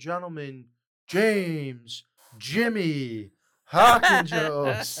 ladies and gentlemen, James, Jimmy, Hawkins.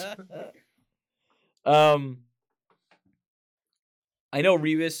 I know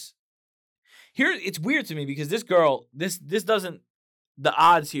Ribas. Here, it's weird to me because this girl, this doesn't. The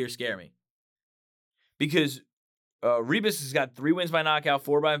odds here scare me. Because Ribas has got 3 wins by knockout,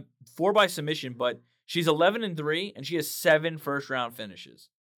 4 by submission, but she's 11-3 and she has 7 first-round finishes.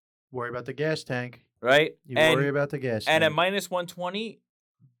 Worry about the gas tank. Right? You worry about the gas And tank. at minus 120,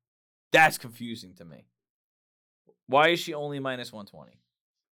 that's confusing to me. Why is she only minus 120?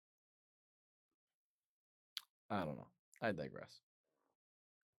 I don't know. I digress.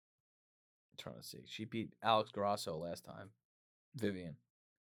 I'm trying to see. She beat Alex Grasso last time. Vivian.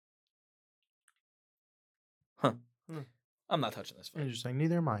 Huh. I'm not touching this fight. Interesting.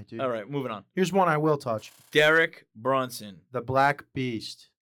 Neither am I, dude. All right, moving on. Here's one I will touch. Derek Brunson. The Black Beast.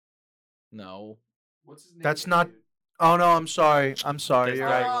 No. What's his name? That's not. Oh no, I'm sorry. You're That's right.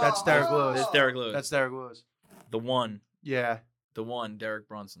 Derek- That's Derek Oh. Lewis. That's Derek Lewis. That's Derek Lewis. The one, Yeah. Derek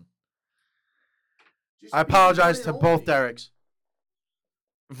Brunson. Just I be apologize one to and both only. Dereks.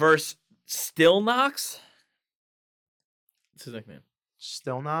 Versus Still Knox? What's his nickname?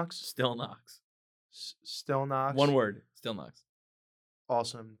 Still Knox. Still Knox. Still Knox. One word. Still Knox.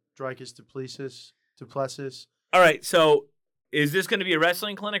 Awesome. Dricus Duplessis. All right, so is this going to be a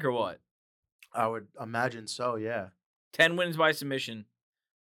wrestling clinic or what? I would imagine so. Yeah. 10 wins by submission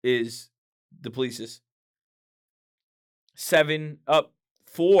is Duplessis.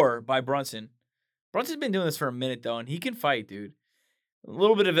 4 by Brunson. Brunson's been doing this for a minute, though, and he can fight, dude. A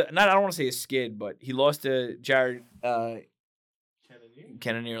little bit of I don't want to say a skid, but he lost to Jared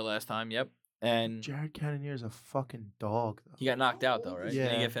Cannonier last time, yep. And Jared Cannonier is a fucking dog, though. he got knocked out, though, right? Did Yeah.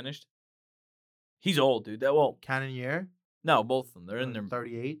 he get finished? He's old, dude. Cannonier. No, both of them. They're in their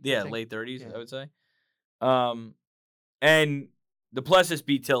 38. I Yeah, think. late 30s, Yeah. I would say. And Duplessis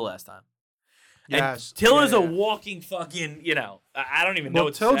beat Till last time. Yes. And Till Yeah, is a yeah. walking fucking, I don't even know Well,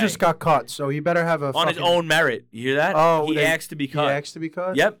 what to Till say. just got cut, so he better have a on his fucking- own merit. You hear that? Oh, he asked to be He cut. asked to be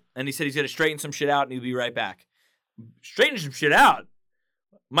cut. Yep. And he said he's going to straighten some shit out and he'll be right back. Straighten some shit out?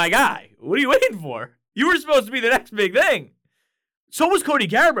 My guy, what are you waiting for? You were supposed to be the next big thing. So was Cody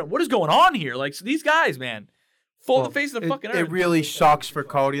Garbrandt. What is going on here? Like, so these guys, man, Well, the face of the fucking earth. It really sucks for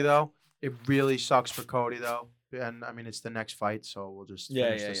Cody, though. It really sucks for Cody, though. And I mean, it's the next fight, so we'll just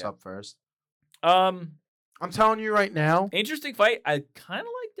finish this up first. I'm telling you right now, Interesting fight. I kind of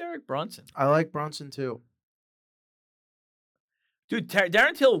like Derek Brunson. I like Brunson too. Dude,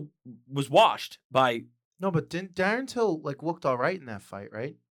 Darren Till was washed by. No, but didn't Darren Till looked all right in that fight,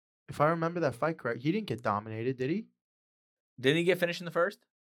 right? If I remember that fight correct, he didn't get dominated, did he? Didn't he get finished in the first?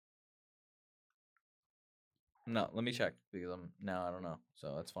 No, let me check because I don't know.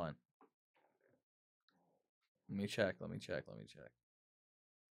 So that's fine. Let me check.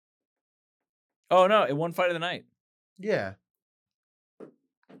 Oh no, it won fight of the night. Yeah.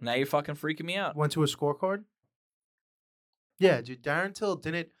 Now you're fucking freaking me out. Went to a scorecard. Yeah, dude. Darren Till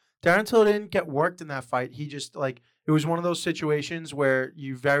didn't get worked in that fight. He just It was one of those situations where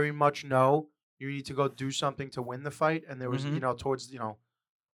you very much know you need to go do something to win the fight, and there was Mhm. towards No,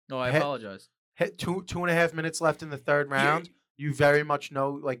 I He- apologize. hit 2.5 minutes left in the third Yeah. round. You very much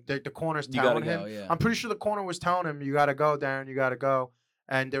know, like the corner's You gotta telling go, him. yeah. I'm pretty sure the corner was telling him, "You got to go, Darren. You got to go,"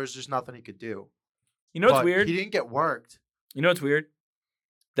 and there was just nothing he could do. You know what's But weird? He didn't get worked. You know what's weird?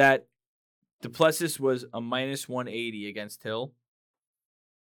 That Duplessis was a minus 180 against Hill.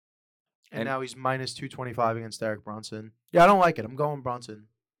 And And- now he's minus 225 against Eric Brunson. Yeah, I don't like it. I'm going Brunson.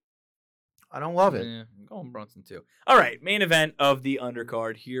 I don't love it. Yeah, I'm going Brunson too. All right, main event of the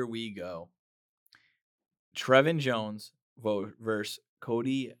undercard. Here we go. Trevin Jones versus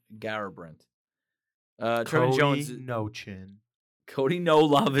Cody Garbrandt. Trevin Cody Jones. no chin. Cody No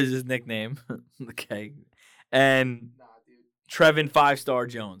Love is his nickname. Okay. And Nah, dude. Trevin 5-star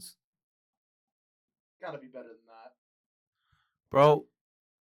Jones. Gotta be better than that. Bro,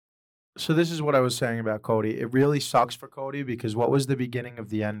 so this is what I was saying about Cody. It really sucks for Cody because what was the beginning of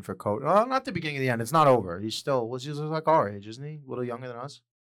the end for Cody? Well, not the beginning of the end. It's not over. He's like our age, isn't he? A little younger than us.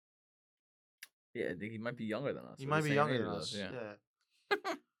 Yeah, I think he might be younger than us. He We're might the be same younger age than as us. Yeah.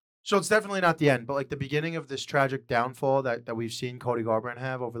 Yeah. So it's definitely not the end, but like the beginning of this tragic downfall that we've seen Cody Garbrandt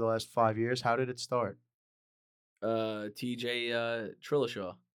have over the last 5 years. How did it start? TJ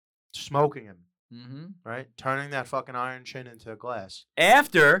Trillishaw. Smoking him, Mm-hmm. right? Turning that fucking iron chin into glass.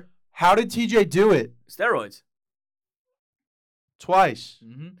 After How did TJ do it? steroids. Twice.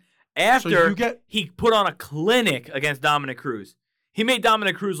 Mm-hmm. So After you get he put on a clinic against Dominic Cruz. He made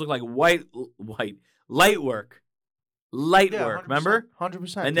Dominic Cruz look like light work. Light work, remember?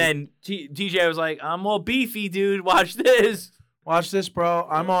 100%. And then TJ was like, I'm all beefy, dude. Watch this. watch this, bro.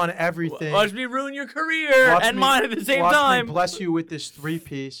 I'm on everything. Watch me ruin your career Watch and me- mine at the same Watch time. me bless you with this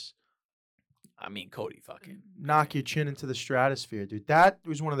 3-piece. I mean, Cody fucking. Knock your chin into the stratosphere, dude. That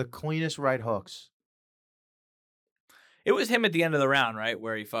was one of the cleanest right hooks. It was him at the end of the round, right?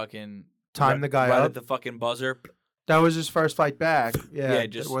 Where he fucking. Timed the guy right up. at the fucking buzzer. That was his first fight back. Yeah, Yeah,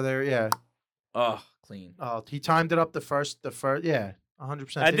 just- were there. Yeah. Oh, clean. He timed it up the first. Yeah,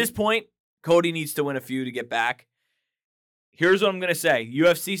 100%. At this point, Cody needs to win a few to get back. Here's what I'm gonna say: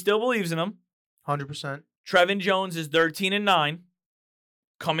 UFC still believes in him. 100%. Trevin Jones is 13-9,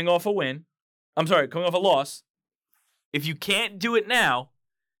 coming off a win. I'm sorry, coming off a loss. If you can't do it now,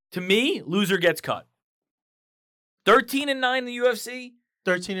 to me, loser gets cut. 13-9 in the UFC?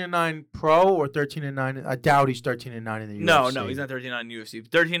 13-9 pro or 13-9. I doubt he's 13-9 in the UFC. No, he's not 13-9 in the UFC.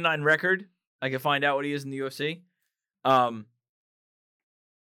 13-9 record. I can find out what he is in the UFC.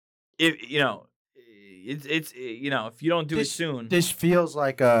 If you know, it's if you don't do it soon, This feels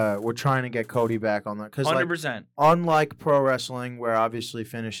like we're trying to get Cody back on that because 100%. unlike pro wrestling, where obviously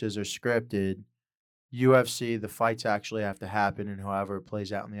finishes are scripted, UFC, the fights actually have to happen, and however it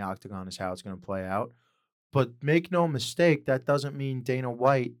plays out in the octagon is how it's going to play out. But make no mistake, that doesn't mean Dana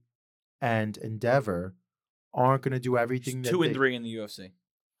White and Endeavor aren't going to do everything. 2 and 3 in the UFC.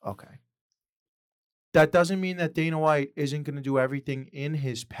 Okay. That doesn't mean that Dana White isn't going to do everything in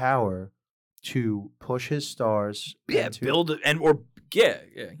his power to push his stars. Yeah, and to- build it yeah.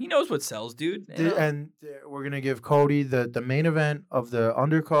 He knows what sells, dude. You know? And we're gonna give Cody the main event of the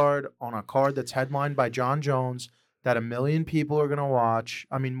undercard on a card that's headlined by John Jones that 1 million people are gonna watch.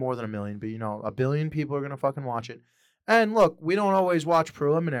 I mean, more than 1 million, but 1 billion people are gonna fucking watch it. And look, we don't always watch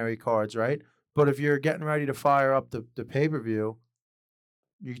preliminary cards, right? But if you're getting ready to fire up the pay-per-view,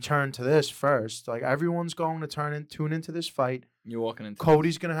 you turn to this first. Like everyone's going to tune into this fight. You're walking into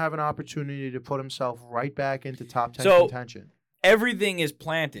Cody's gonna have an opportunity to put himself right back into top 10 So- contention. everything is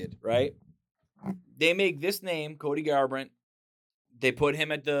planted, right? They make this name, Cody Garbrandt. They put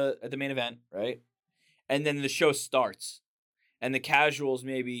him at the main event, right? And then the show starts. And the casuals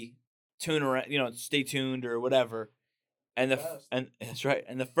maybe tune around, stay tuned or whatever. And and that's right.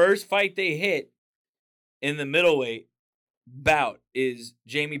 And the first fight they hit in the middleweight bout is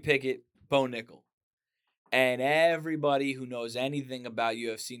Jamie Pickett, Bo Nickel. And everybody who knows anything about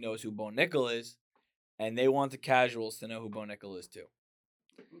UFC knows who Bo Nickel is. And they want the casuals to know who Bo Nickel is too.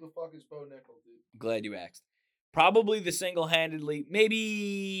 Who the fuck is Bo Nickel, dude? Glad you asked. Probably the single-handedly,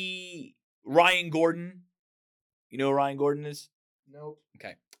 maybe Ryan Gordon. You know who Ryan Gordon is? Nope.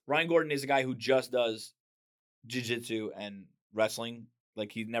 Ryan Gordon is a guy who just does jiu-jitsu and wrestling.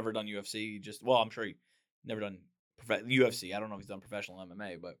 Like, he's never done UFC. I'm sure he never done UFC. I don't know if he's done professional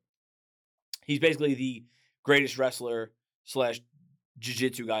MMA, but he's basically the greatest wrestler /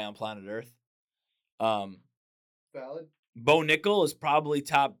 jiu-jitsu guy on planet Earth. Valid. Bo Nickel is probably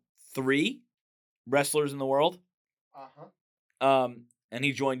top 3 wrestlers in the world. And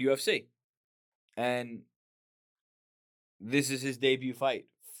he joined UFC. And this is his debut fight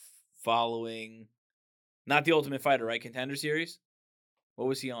following Not the Ultimate Fighter, right? Contender Series. What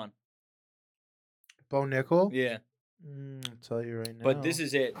was he on? Bo Nickel? Yeah, I'll tell you right now. but this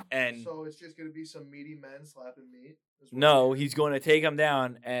is it. And So it's just gonna be some meaty men slapping meat. is what no, I'm hearing? he's going to take him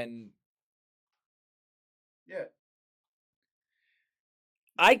down. And Yeah.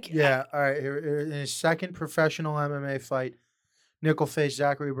 Yeah, all right. Here, in his second professional MMA fight, Nickel faced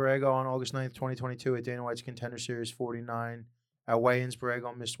Zachary Borrego on August 9th, 2022 at Dana White's Contender Series 49. At weigh-ins,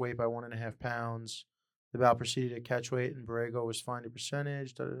 Borrego missed weight by 1.5 pounds. The bout proceeded at catchweight, and Borrego was fined a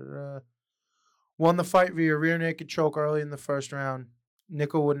percentage. Won the fight via rear naked choke early in the first round.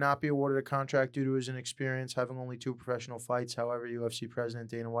 Nickel would not be awarded a contract due to his inexperience, having only 2 professional fights. However, UFC President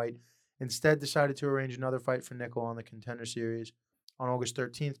Dana White instead decided to arrange another fight for Nickel on the Contender Series. On August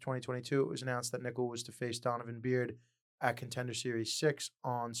 13th, 2022, it was announced that Nickel was to face Donovan Beard at Contender Series 6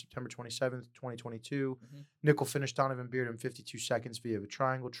 on September 27th, 2022. Nickel finished Donovan Beard in 52 seconds via a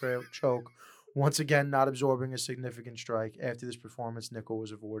triangle choke, once again not absorbing a significant strike. After this performance, Nickel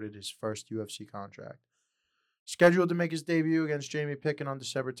was awarded his first UFC contract. Scheduled to make his debut against Jamie Pickett on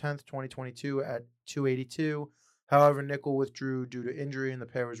December 10th, 2022 at 282. However, Nickel withdrew due to injury and the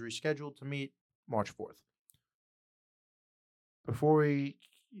pair was rescheduled to meet March 4th.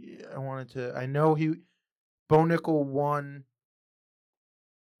 Bo Nickel won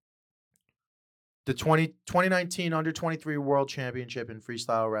the 2019 Under-23 World Championship in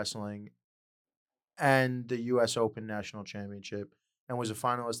freestyle wrestling and the U.S. Open National Championship and was a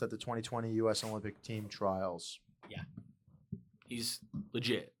finalist at the 2020 U.S. Olympic Team Trials. he's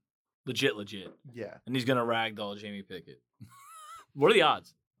legit. Legit. Yeah. And he's going to ragdoll Jamie Pickett. What are the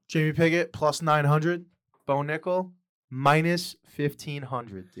odds? Jamie Pickett, plus 900. Bo Nickel, minus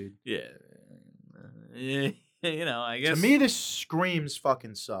 1,500, dude. Yeah. I guess. To me, this screams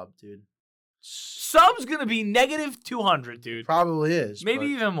fucking sub, dude. Sub's going to be negative 200, dude. Probably is. Maybe but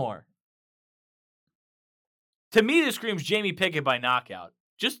even more. To me, this screams Jamie Pickett by knockout.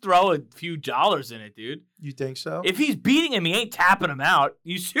 Just throw a few dollars in it, dude. You think so? If he's beating him, he ain't tapping him out.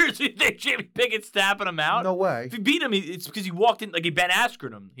 You seriously think Jamie Pickett's tapping him out? No way. If he beat him, it's because he walked in like he Ben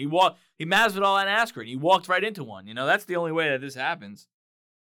Askren him. He Masvidal and Askren. He walked right into one. That's the only way that this happens.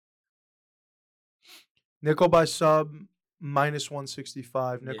 Nickel by sub, minus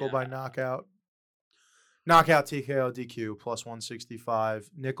 165. Nickel by Yeah. knockout. Knockout TKO DQ, plus 165.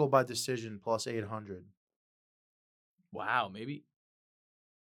 Nickel by decision, plus 800. Wow, maybe.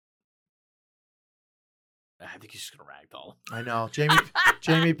 I think he's just gonna ragdoll. I know.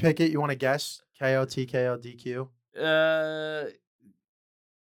 Jamie Pickett, you want to guess? KO, TKO, DQ?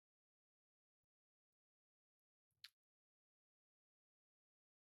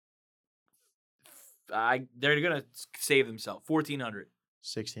 They're gonna save themselves. 1,400.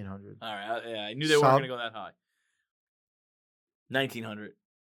 1,600. All right. I knew they weren't gonna go that high. 1,900.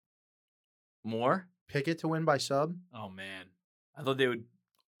 More? Pickett to win by sub? Oh man, I thought they would.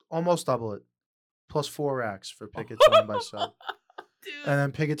 Almost double it. Plus 4 racks for Pickett to win by sub. Dude. And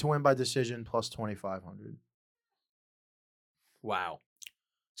then Pickett to win by decision, plus 2,500. Wow.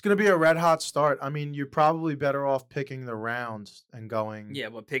 It's going to be a red hot start. I mean, you're probably better off picking the rounds and going. Yeah,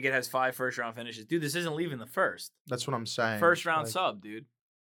 but Pickett has 5 first-round finishes. Dude, this isn't leaving the first. That's what I'm saying. First-round sub, dude.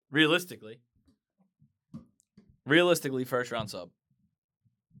 Realistically, first-round sub.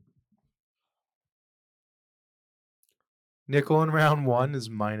 Nickel in round 1 is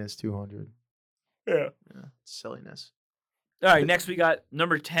minus 200. Yeah. Silliness. All right, next we got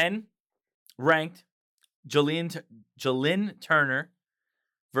number 10, ranked, Jalin Turner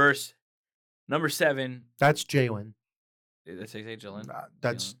versus number 7. That's Jalen. Did I say Jalen?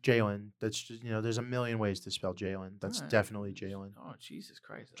 That's Jalen. That's just, there's a million ways to spell Jalen. That's All right. definitely Jalen. Oh, Jesus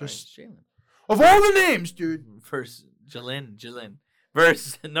Christ. Just- Jalen. Of all the names, dude. Versus Jalin.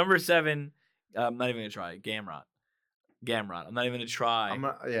 Versus number 7, I'm not even going to try, Gamrot. I'm not even going to try.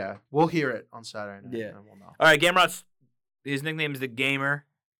 Yeah. We'll hear it on Saturday night. Yeah. And we'll know. All right, Gamrot's, his nickname is the Gamer.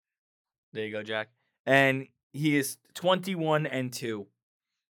 There you go, Jack. And he is 21-2.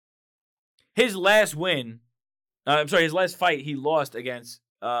 His last win, his last fight, he lost against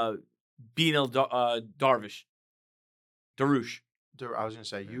Beneil Dariush. I was going to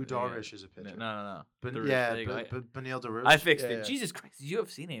say, Darvish is a pitcher. No. But Dariush, yeah, there you go. but Beneil Dariush. I fixed yeah, it. yeah. Jesus Christ, these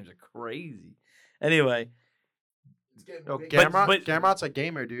UFC names are crazy. Anyway, It's getting No, big. Gamrot's a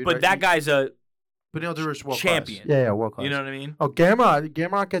gamer, dude. but right? that guy's a Beneil Dariush world champion. class. Yeah, world class. You know what I mean? Oh,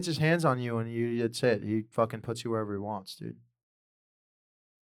 Gamrot gets his hands on you, and that's it. He fucking puts you wherever he wants, dude.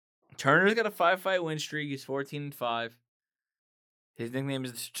 Turner's got a 5-fight win streak. He's 14-5. His nickname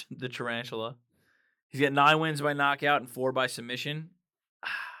is the Tarantula. He's got 9 wins by knockout and 4 by submission.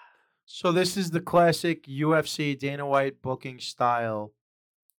 So this is the classic UFC Dana White booking style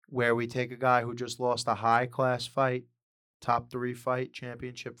where we take a guy who just lost a high class fight, top 3 fight,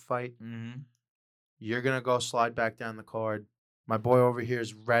 championship fight. Mm-hmm. You're gonna go slide back down the card. My boy over here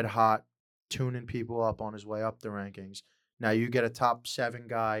is red hot, tuning people up on his way up the rankings. Now you get a top 7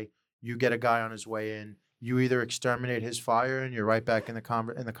 guy. You get a guy on his way in. You either exterminate his fire and you're right back in the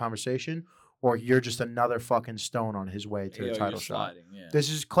conversation, or you're just another fucking stone on his way to the title shot. Yeah. This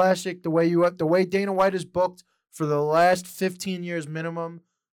is classic. The way Dana White is booked for the last 15 years minimum.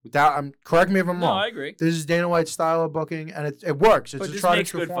 Without, correct me if I'm No, wrong. I agree. This is Dana White's style of booking, and it works. It's But a this tried and makes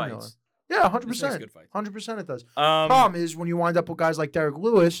true good formula. fights. Yeah, This makes 100%. good fights. 100% it does. Um, Problem is when you wind up with guys like Derek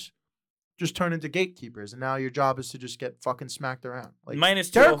Lewis, just turn into gatekeepers, and now your job is to just get fucking smacked around. Like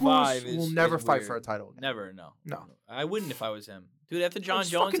minus Derek 205 Lewis will is never fight weird. for a title. Again. Never, no. No. I wouldn't if I was him. Dude, after John He's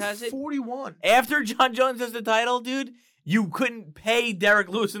Jones fucking has it, 41. after John Jones has the title, dude, you couldn't pay Derek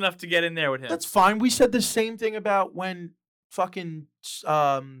Lewis enough to get in there with him. That's fine. We said the same thing about when fucking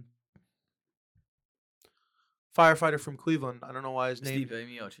firefighter from Cleveland. I don't know why his name. Stipe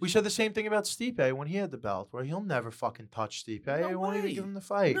Miocic. We said the same thing about Stipe when he had the belt, where he'll never fucking touch Stipe. No He won't even way. give him the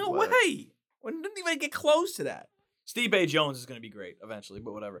fight. No But- way. We didn't even get close to that. Stipe Jones is going to be great eventually,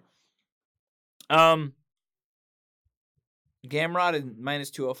 but whatever. Gamrot is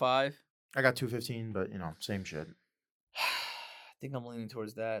minus 205. I got 215, but same shit. I think I'm leaning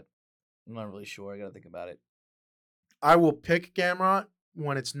towards that. I'm not really sure. I got to think about it. I will pick Gamrot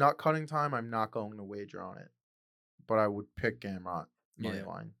when it's nut cutting time. I'm not going to wager on it, but I would pick Gamrot money Yeah.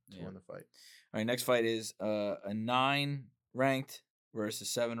 line to Yeah. win the fight. All right, next fight is a 9 ranked versus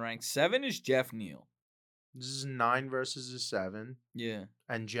 7 ranked. 7 is Jeff Neal. This is 9 versus a 7, Yeah.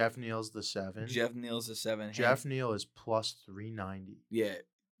 and Jeff Neal's the 7. Jeff Neal's a 7. Jeff Neal is plus 390. Yeah.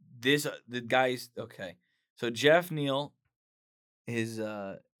 The guy's okay. So Jeff Neal, his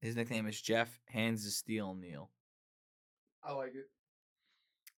nickname is Jeff Hands of Steel Neal. I like it.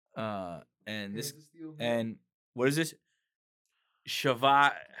 And this Hands of Steel, and what is this?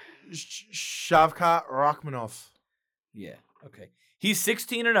 Shavkat. Shavkat Rakhmonov. Yeah. Okay. He's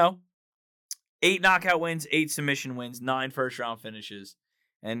 16-0. 8 knockout wins, 8 submission wins, 9 first round finishes,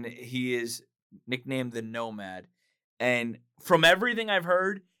 and he is nicknamed the Nomad. And from everything I've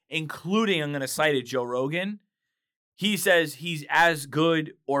heard, including I'm going to cite it, Joe Rogan, he says he's as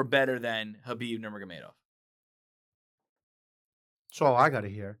good or better than Khabib Nurmagomedov. That's all I got to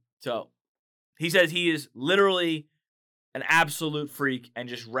hear. So he says he is literally an absolute freak and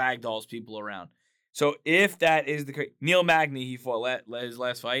just ragdolls people around. So if that is the case, Neil Magny, he fought his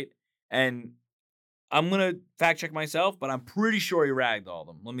last fight, and I'm going to fact check myself, but I'm pretty sure he ragdolled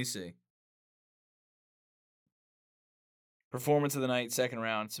him. Let me see. Performance of the night, second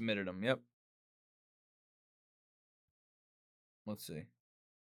round, submitted him. Yep. Let's see.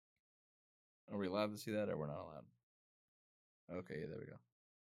 Are we allowed to see that or we're not allowed? Okay, yeah, there we go.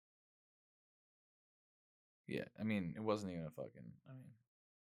 Yeah, I mean, it wasn't even a fucking.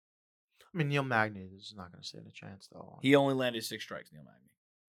 I mean, Neil Magny is not going to stand a chance, though. He only landed 6 strikes, Neil Magny,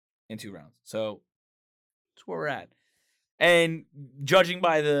 in 2 rounds. So that's where we're at. And judging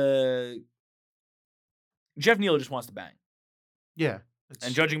by the Jeff Neal just wants to bang. Yeah.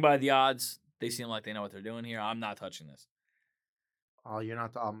 And judging by the odds, they seem like they know what they're doing here. I'm not touching this. Oh, you're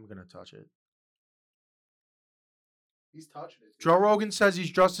not. I'm going to touch it. He's touching it. Joe Rogan says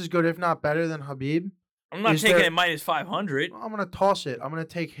he's just as good, if not better, than Khabib. I'm not Is taking there- it minus 500. I'm going to toss it. I'm going to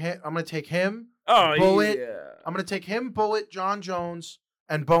take him. Oh, Bullet. yeah. I'm going to take him, Bullet, John Jones,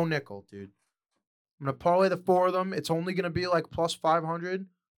 and Bo Nickel, dude. I'm going to parlay the 4 of them. It's only going to be like plus 500,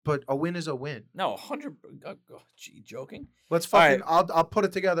 but a win is a win. No, 100. Gee, joking? Let's All fucking. right. I'll put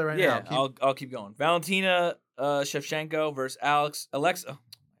it together right Yeah, now. I'll keep going. Valentina Shevchenko versus Alexa. Oh my god,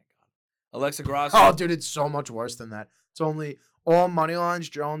 Alexa Grasso. Oh, dude, it's so much worse than that. It's only all money lines: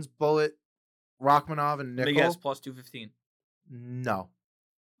 Jones, Bullet, Rachmanov, and Big Nickel. S plus 215. No,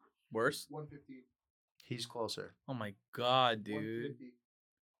 Worse. 115. he's closer. Oh my god, dude. 150.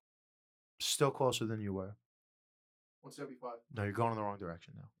 Still closer than you were. 175. No, you're going in the wrong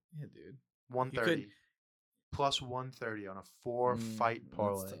direction now. Yeah, dude. 130 plus 130 on a 4-fight That's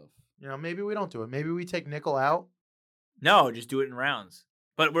parlay. tough. Maybe we don't do it. Maybe we take Nickel out. No, just do it in rounds.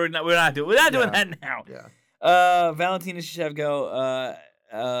 But we're not doing that now. Yeah. Valentina Shevchenko,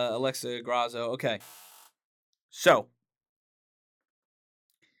 Alexa Grasso. Okay. So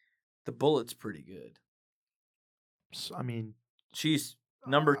the Bullet's pretty good. So, I mean, She's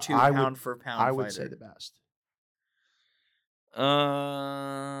number 2 I pound would- for pound. I would fighter. say the best.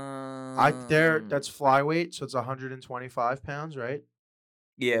 That's That's flyweight, so it's 125 pounds, right?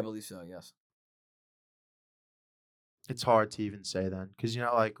 yeah, I believe so. Yes. It's hard to even say then, because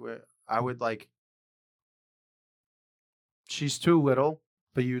I would like. She's too little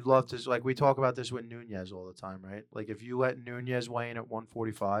But you'd love to, like, we talk about this with Nunez all the time, right? Like, if you let Nunez weigh in at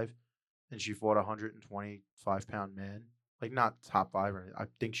 145 and she fought a 125-pound man, like, not top five or anything, I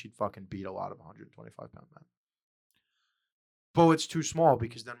think she'd fucking beat a lot of 125-pound men. But it's too small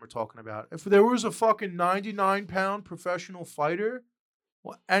because then we're talking about if there was a fucking 99-pound professional fighter,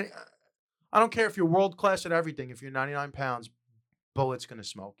 and I don't care if you're world class at everything. If you're 99 pounds, Bullet's gonna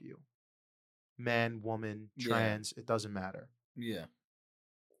smoke you. Man, woman, trans, it doesn't matter. Yeah.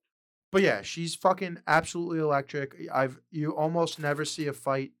 But yeah, she's fucking absolutely electric. You almost never see a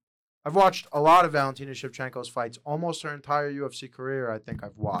fight. I've watched a lot of Valentina Shevchenko's fights. Almost her entire UFC career, I think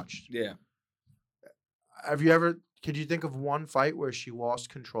I've watched. Yeah. Could you think of one fight where she lost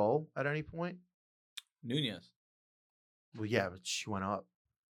control at any point? Nunez. Well, yeah, but she went up.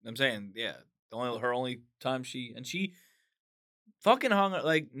 I'm saying, yeah. Her only time she fucking hung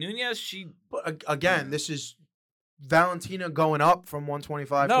like Nunez. But again, this is Valentina going up from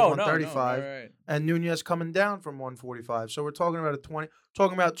 125 to 135, right. and Nunez coming down from 145. So we're talking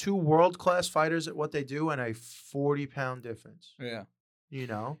about two world class fighters at what they do, and a 40-pound difference. Yeah. You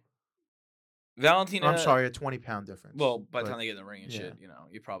know. Valentina. I'm sorry, a 20-pound difference. Well, by the time they get in the ring and shit,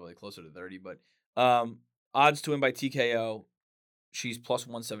 you're probably closer to 30. But odds to win by TKO, she's plus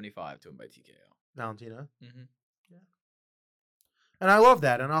 175 to win by TKO. Valentina. Mm-hmm. Yeah. And I love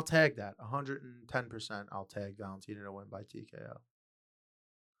that, and I'll tag that 110%. I'll tag Valentina to win by TKO.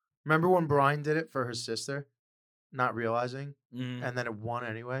 Remember when Brian did it for her sister, not realizing, and then it won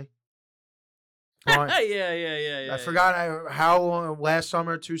anyway. Yeah. I forgot how long, last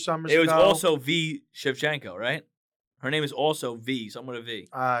summer, 2 summers ago. It was also V Shevchenko, right? Her name is also V, someone with a V.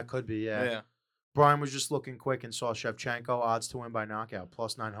 Could be, yeah. Brian was just looking quick and saw Shevchenko odds to win by knockout,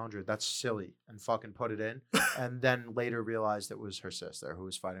 plus 900. That's silly, and fucking put it in. And then later realized it was her sister who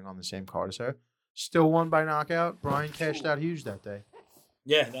was fighting on the same card as her. Still won by knockout. Brian cashed out huge that day.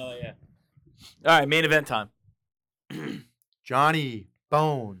 Yeah. All right, main event time. Johnny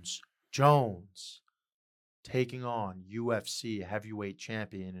Bones Jones taking on UFC heavyweight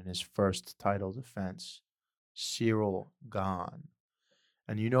champion in his first title defense, Ciryl Gane.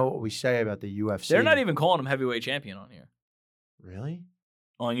 And you know what we say about the UFC? They're not even calling him heavyweight champion on here. Really?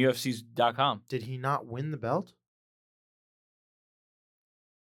 On UFC's.com. Did he not win the belt?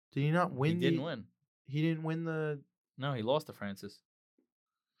 Did he not win? He didn't win. He didn't win the... No, he lost to Francis.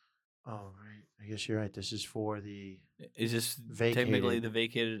 Oh, right. I guess you're right. This is for the... Is this vacated, technically the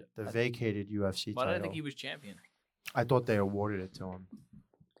vacated... The vacated UFC title. Why did I think he was champion? I thought they awarded it to him.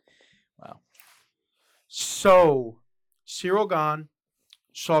 Wow. So, Ciryl Gane,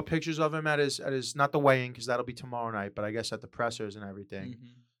 saw pictures of him at his not the weigh-in because that'll be tomorrow night, but I guess at the pressers and everything. Mm-hmm.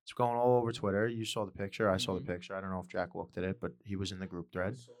 It's going all over Twitter. You saw the picture. I saw the picture. I don't know if Jack looked at it, but he was in the group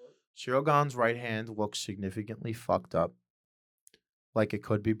thread. Ciryl Gane's right hand looks significantly fucked up, like it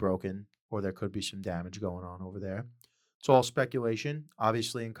could be broken or there could be some damage going on over there. It's all speculation.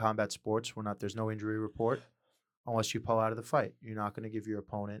 Obviously, in combat sports, there's no injury report unless you pull out of the fight. You're not going to give your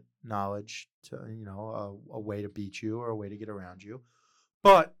opponent knowledge to, a way to beat you or a way to get around you.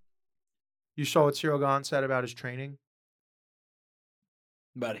 But you saw what Ciryl Gane said about his training.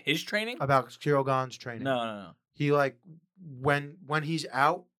 About his training? About Ciryl Gane's training. No. He when he's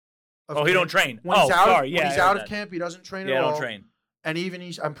out. He don't train. When he's out of that. Camp, he doesn't train at all. Yeah, don't train. And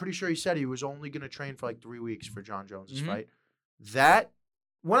even I'm pretty sure he said he was only going to train for 3 weeks for John Jones' fight.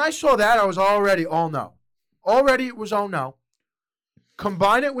 When I saw that, I was already, oh no. Already it was, oh no.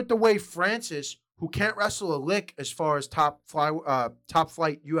 Combine it with the way Francis, who can't wrestle a lick as far as top flight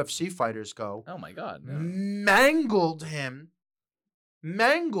UFC fighters go. Oh my God. No. Mangled him.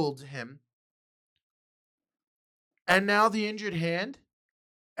 And now the injured hand.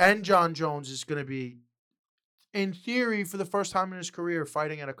 And John Jones is going to be, in theory, for the first time in his career,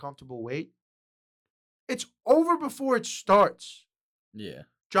 fighting at a comfortable weight. It's over before it starts. Yeah.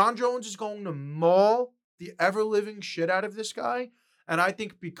 John Jones is going to maul the ever-living shit out of this guy. And I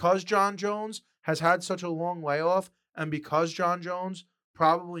think because John Jones has had such a long layoff, and because John Jones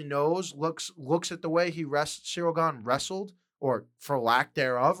probably looks at the way Ciryl Gane wrestled, or for lack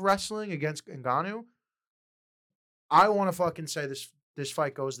thereof, wrestling against Ngannou, I want to fucking say this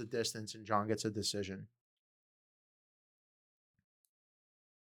fight goes the distance and John gets a decision.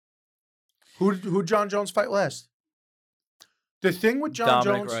 Who'd John Jones fight last? The thing with John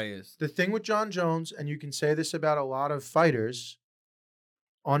Jones, and you can say this about a lot of fighters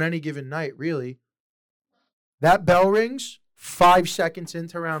on any given night, really, that bell rings 5 seconds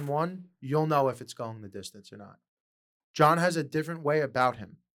into round 1, you'll know if it's going the distance or not. John has a different way about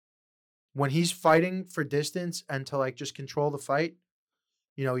him. When he's fighting for distance and to just control the fight,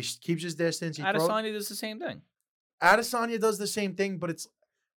 he keeps his distance. Adesanya does the same thing. Adesanya does the same thing, but it's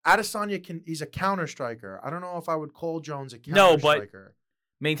Adesanya he's a counter striker. I don't know if I would call Jones a counter No, but striker.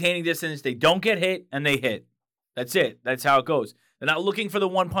 maintaining distance, they don't get hit and they hit. That's it. That's how it goes. They're not looking for the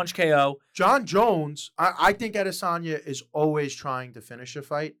one-punch KO. John Jones, I think Adesanya is always trying to finish a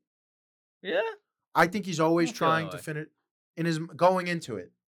fight. Yeah. I think he's always I don't feel trying that to way. finish in his going into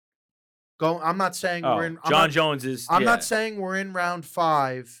it. I'm not saying Oh, we're in. Jones is. I'm yeah. not saying we're in round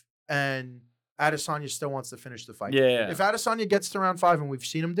 5 and Adesanya still wants to finish the fight. Yeah. If Adesanya gets to round 5, and we've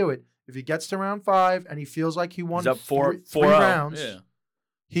seen him do it, if he gets to round 5 and he feels like he won He's up four three rounds, Yeah.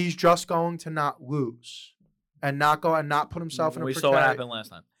 he's just going to not lose and not put himself in a We precarious. saw what happened last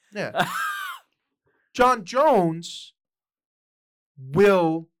time. Yeah. John Jones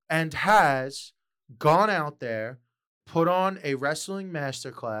will and has gone out there, put on a wrestling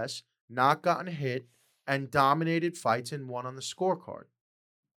masterclass, not gotten hit, and dominated fights and won on the scorecard.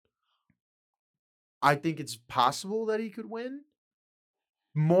 I think it's possible that he could win.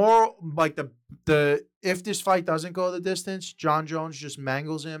 More like the if this fight doesn't go the distance, John Jones just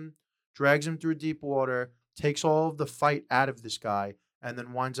mangles him, drags him through deep water, takes all of the fight out of this guy, and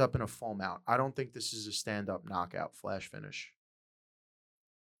then winds up in a full mount. I don't think this is a stand-up knockout flash finish.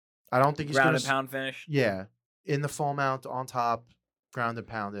 I don't think he's Ground going and pound finish. Yeah, in the full mount on top, ground and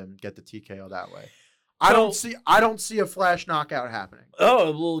pound him, get the TKO that way. So- I don't see a flash knockout happening. Oh, a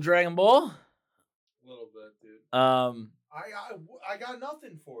little Dragon Ball. A little bit, dude. I got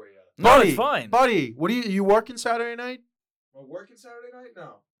nothing for you. No, it's fine. Buddy, what are you working Saturday night? Am I working Saturday night?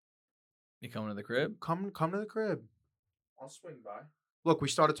 No. You coming to the crib? Come to the crib. I'll swing by. Look, we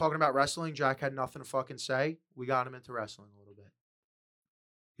started talking about wrestling. Jack had nothing to fucking say. We got him into wrestling a little bit.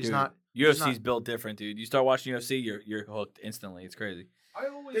 He's Dude, not. UFC's not- built different, dude. You start watching UFC, you're hooked instantly. It's crazy. I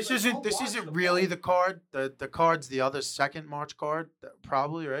always. This I'll isn't watch really fight. the card. The card's the other second March card,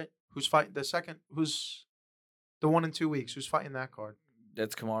 probably, right? Who's fighting the second? Who's the one in 2 weeks? Who's fighting that card?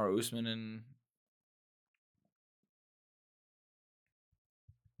 That's Kamaru Usman and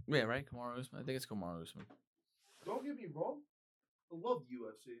yeah, right. Kamaru Usman. I think it's Kamaru Usman. Don't get me wrong. I love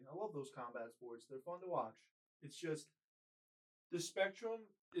UFC. I love those combat sports. They're fun to watch. It's just the spectrum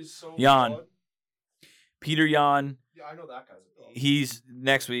is so Jan. broad. Peter Yan. Yeah, I know that guy's a dog. He's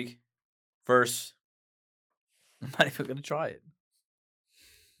next week. First. I'm not even gonna try it.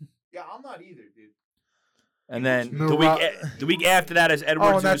 Yeah, I'm not either, dude. And then No, the week after that is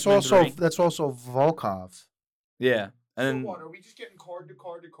Edwards. Oh, and that's Usman also 3. Volkov. Yeah. And So then what? Are we just getting card to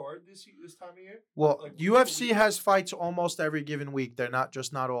card to card this time of year? Well, Like, UFC we- has fights almost every given week. They're not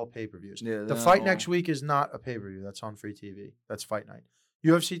all pay-per-views. Yeah, The they're fight not next all- week is not a pay-per-view. That's on free TV. That's Fight Night.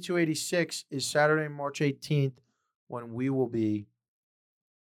 UFC 286 is Saturday, March 18th, when we will be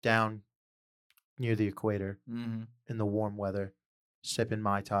down near the equator Mhm. in the warm weather, sipping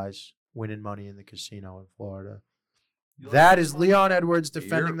Mai Tais, winning money in the casino in Florida. That is Leon Edwards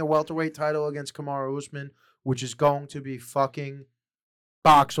defending the welterweight title against Kamaru Usman, which is going to be fucking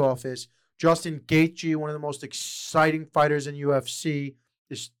box office. Justin Gaethje, one of the most exciting fighters in UFC,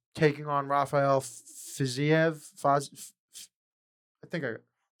 is taking on Rafael Fiziev.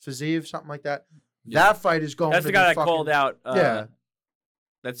 Fiziev, something like that. Yeah. That fight is going That's to the be guy that fucking, called out. Yeah.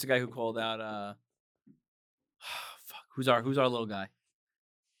 That's the guy who called out. Fuck. Who's our little guy?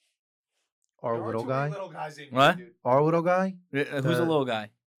 Our There are little too many guy. Little guys in What? Here, dude. Our little guy. Who's the The- little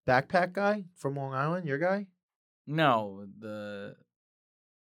guy? Backpack guy from Long Island. Your guy. No, the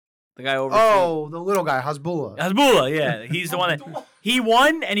guy over. Oh, the little guy, Hasbullah. Hasbullah. Yeah, he's the one that he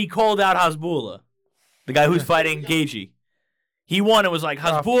won, and he called out Hasbullah, the guy who's fighting Gaethje. He won and was like,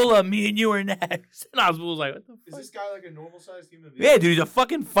 Hasbullah, me and you are next. And Hasbullah was like, what the Is fuck? this guy like a normal sized human being? Yeah, dude, he's a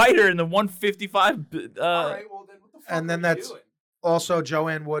fucking fighter in the 155. All right, well then what the fuck and then are that's- you doing? Also,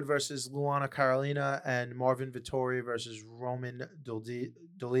 Joanne Wood versus Luana Carolina and Marvin Vittori versus Roman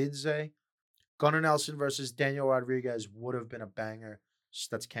Dolidze. Gunnar Nelson versus Daniel Rodriguez would have been a banger.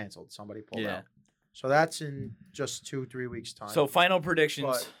 That's canceled. Somebody pulled Yeah. out. So that's in just 2-3 weeks' time. So final predictions.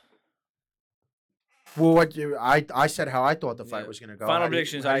 But- well, I said how I thought the fight Yeah. was going to go. Final How do you-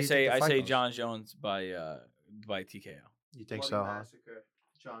 predictions. how do I you think the say fight goes? John Jones by TKO. You think Bloody so, huh? Massacre,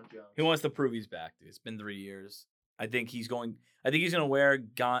 John Jones. He wants to prove he's back, dude. It's been 3 years. I think he's gonna wear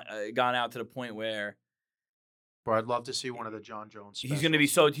gone out to the point where Bro, I'd love to see one of the John Jones. he's gonna be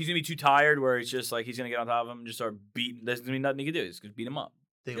too tired where it's just like he's gonna get on top of him and just start beating. There's gonna be nothing he can do. He's gonna beat him up.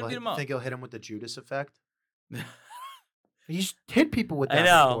 Think Gonna beat him up. he'll hit him with the Judas effect? He's hit people with I that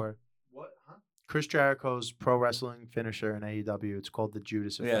know. before. What? Huh? Chris Jericho's pro wrestling finisher in AEW. It's called the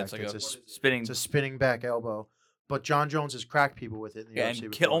Judas effect. Yeah, it's like What is it? spinning. it's a spinning back elbow. But John Jones has cracked people with it in the Yeah, UFC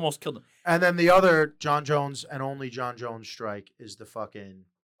and before. almost killed him. And then the other John Jones and only John Jones strike is the fucking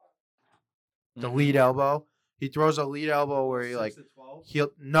the Mhm. lead elbow. He throws a lead elbow where he 6 to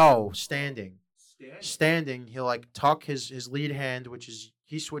 12? standing. Stand? Standing, he'll like tuck his lead hand, which is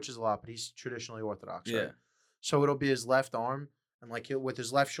he switches a lot, but he's traditionally orthodox, Yeah. right? So it'll be his left arm, and like he'll with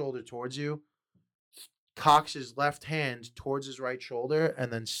his left shoulder towards you, cocks his left hand towards his right shoulder,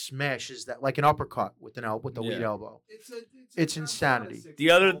 and then smashes that like an uppercut with the lead Yeah. elbow. It's insanity.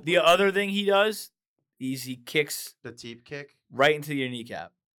 The other thing he does is he kicks The teep kick. right into your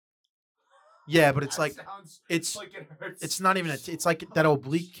kneecap. Yeah, but it's like it's it's it hurts. it's not even it's like that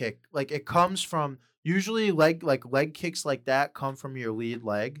oblique kick. Like it comes from usually leg kicks like that come from your lead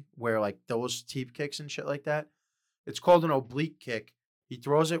leg, where like those teep kicks and shit like that. It's called an oblique kick. He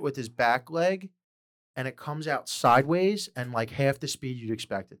throws it with his back leg, and it comes out sideways and like half the speed you'd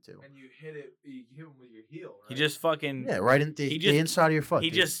expect it to. And you hit him with your heel, right? He just fucking Yeah, right in the, He the just- inside of your foot. he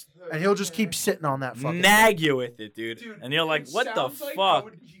dude. just and he'll just keep sitting on that fucking. nag you with it, dude. Dude, And you're like, it what the sounds like I fuck?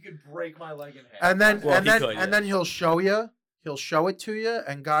 would- he could break my leg in half. And then Well, and he then could, yeah. and then he'll show you. He'll show it to you,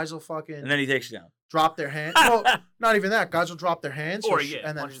 and guys will fucking And then he takes you down. drop their hand. Well, not even that. Guys will drop their hands, Or, so yeah,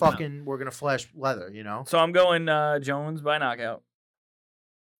 and then punch them out. fucking we're gonna flash leather. You know. So I'm going Jones by knockout.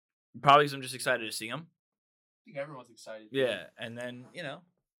 Probably because I'm just excited to see him. I think everyone's excited. Yeah, and then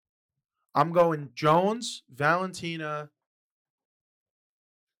I'm going Jones, Valentina.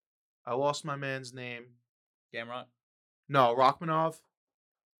 I lost my man's name. Gamrot. No, Rachmanov,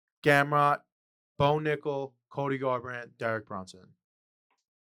 Gamrot, Bo Nickel, Cody Garbrandt, Derek Brunson.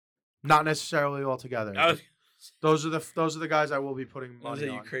 Not necessarily all together. I was, but those are the guys I will be putting I was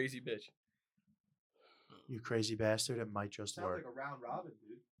money you on. crazy bitch. You crazy bastard! It might just Sounds work. like a round robin,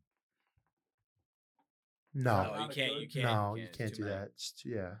 dude. No, No, Not you a can't. good- You can't. no, you you can't. can't It's do too many. that.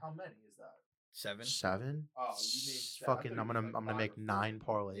 Yeah, How many is that? 7. 7. Oh, you mean seven. I Fucking, thought I'm you gonna meant I'm gonna five make or four. 9 Yeah,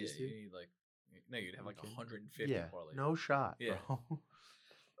 parlays, you dude. need you'd have like Okay. 150 Yeah, parlays. no shot, Yeah. bro.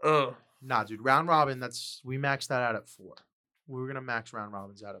 Ugh. Nah, dude, round robin. We maxed that out at 4. We were gonna max round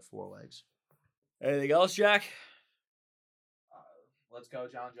robins out at 4 legs. Anything else, Jack? Let's go,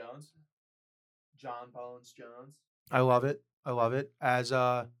 John Jones. John Bones Jones. I love it. I love it. As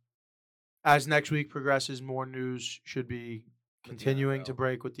next week progresses, more news should be With the continuing to NFL.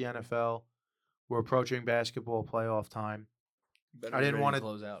 break with the NFL. We're approaching basketball playoff time. Better I be didn't ready wanna- to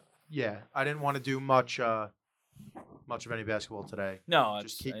close out. Yeah, I didn't want to do much of any basketball today. No,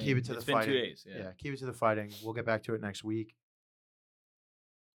 Just it's- keep it to it's the been fighting. 2 days. Yeah. Yeah. Keep it to the fighting. We'll get back to it next week.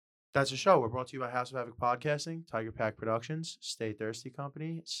 That's the show. We're brought to you by House of Havoc Podcasting, Tiger Pack Productions, Stay Thirsty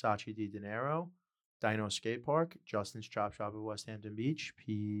Company, Sachi Di Dinero, Dino Skate Park, Justin's Chop Shop at West Hampton Beach.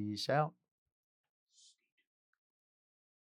 Peace out.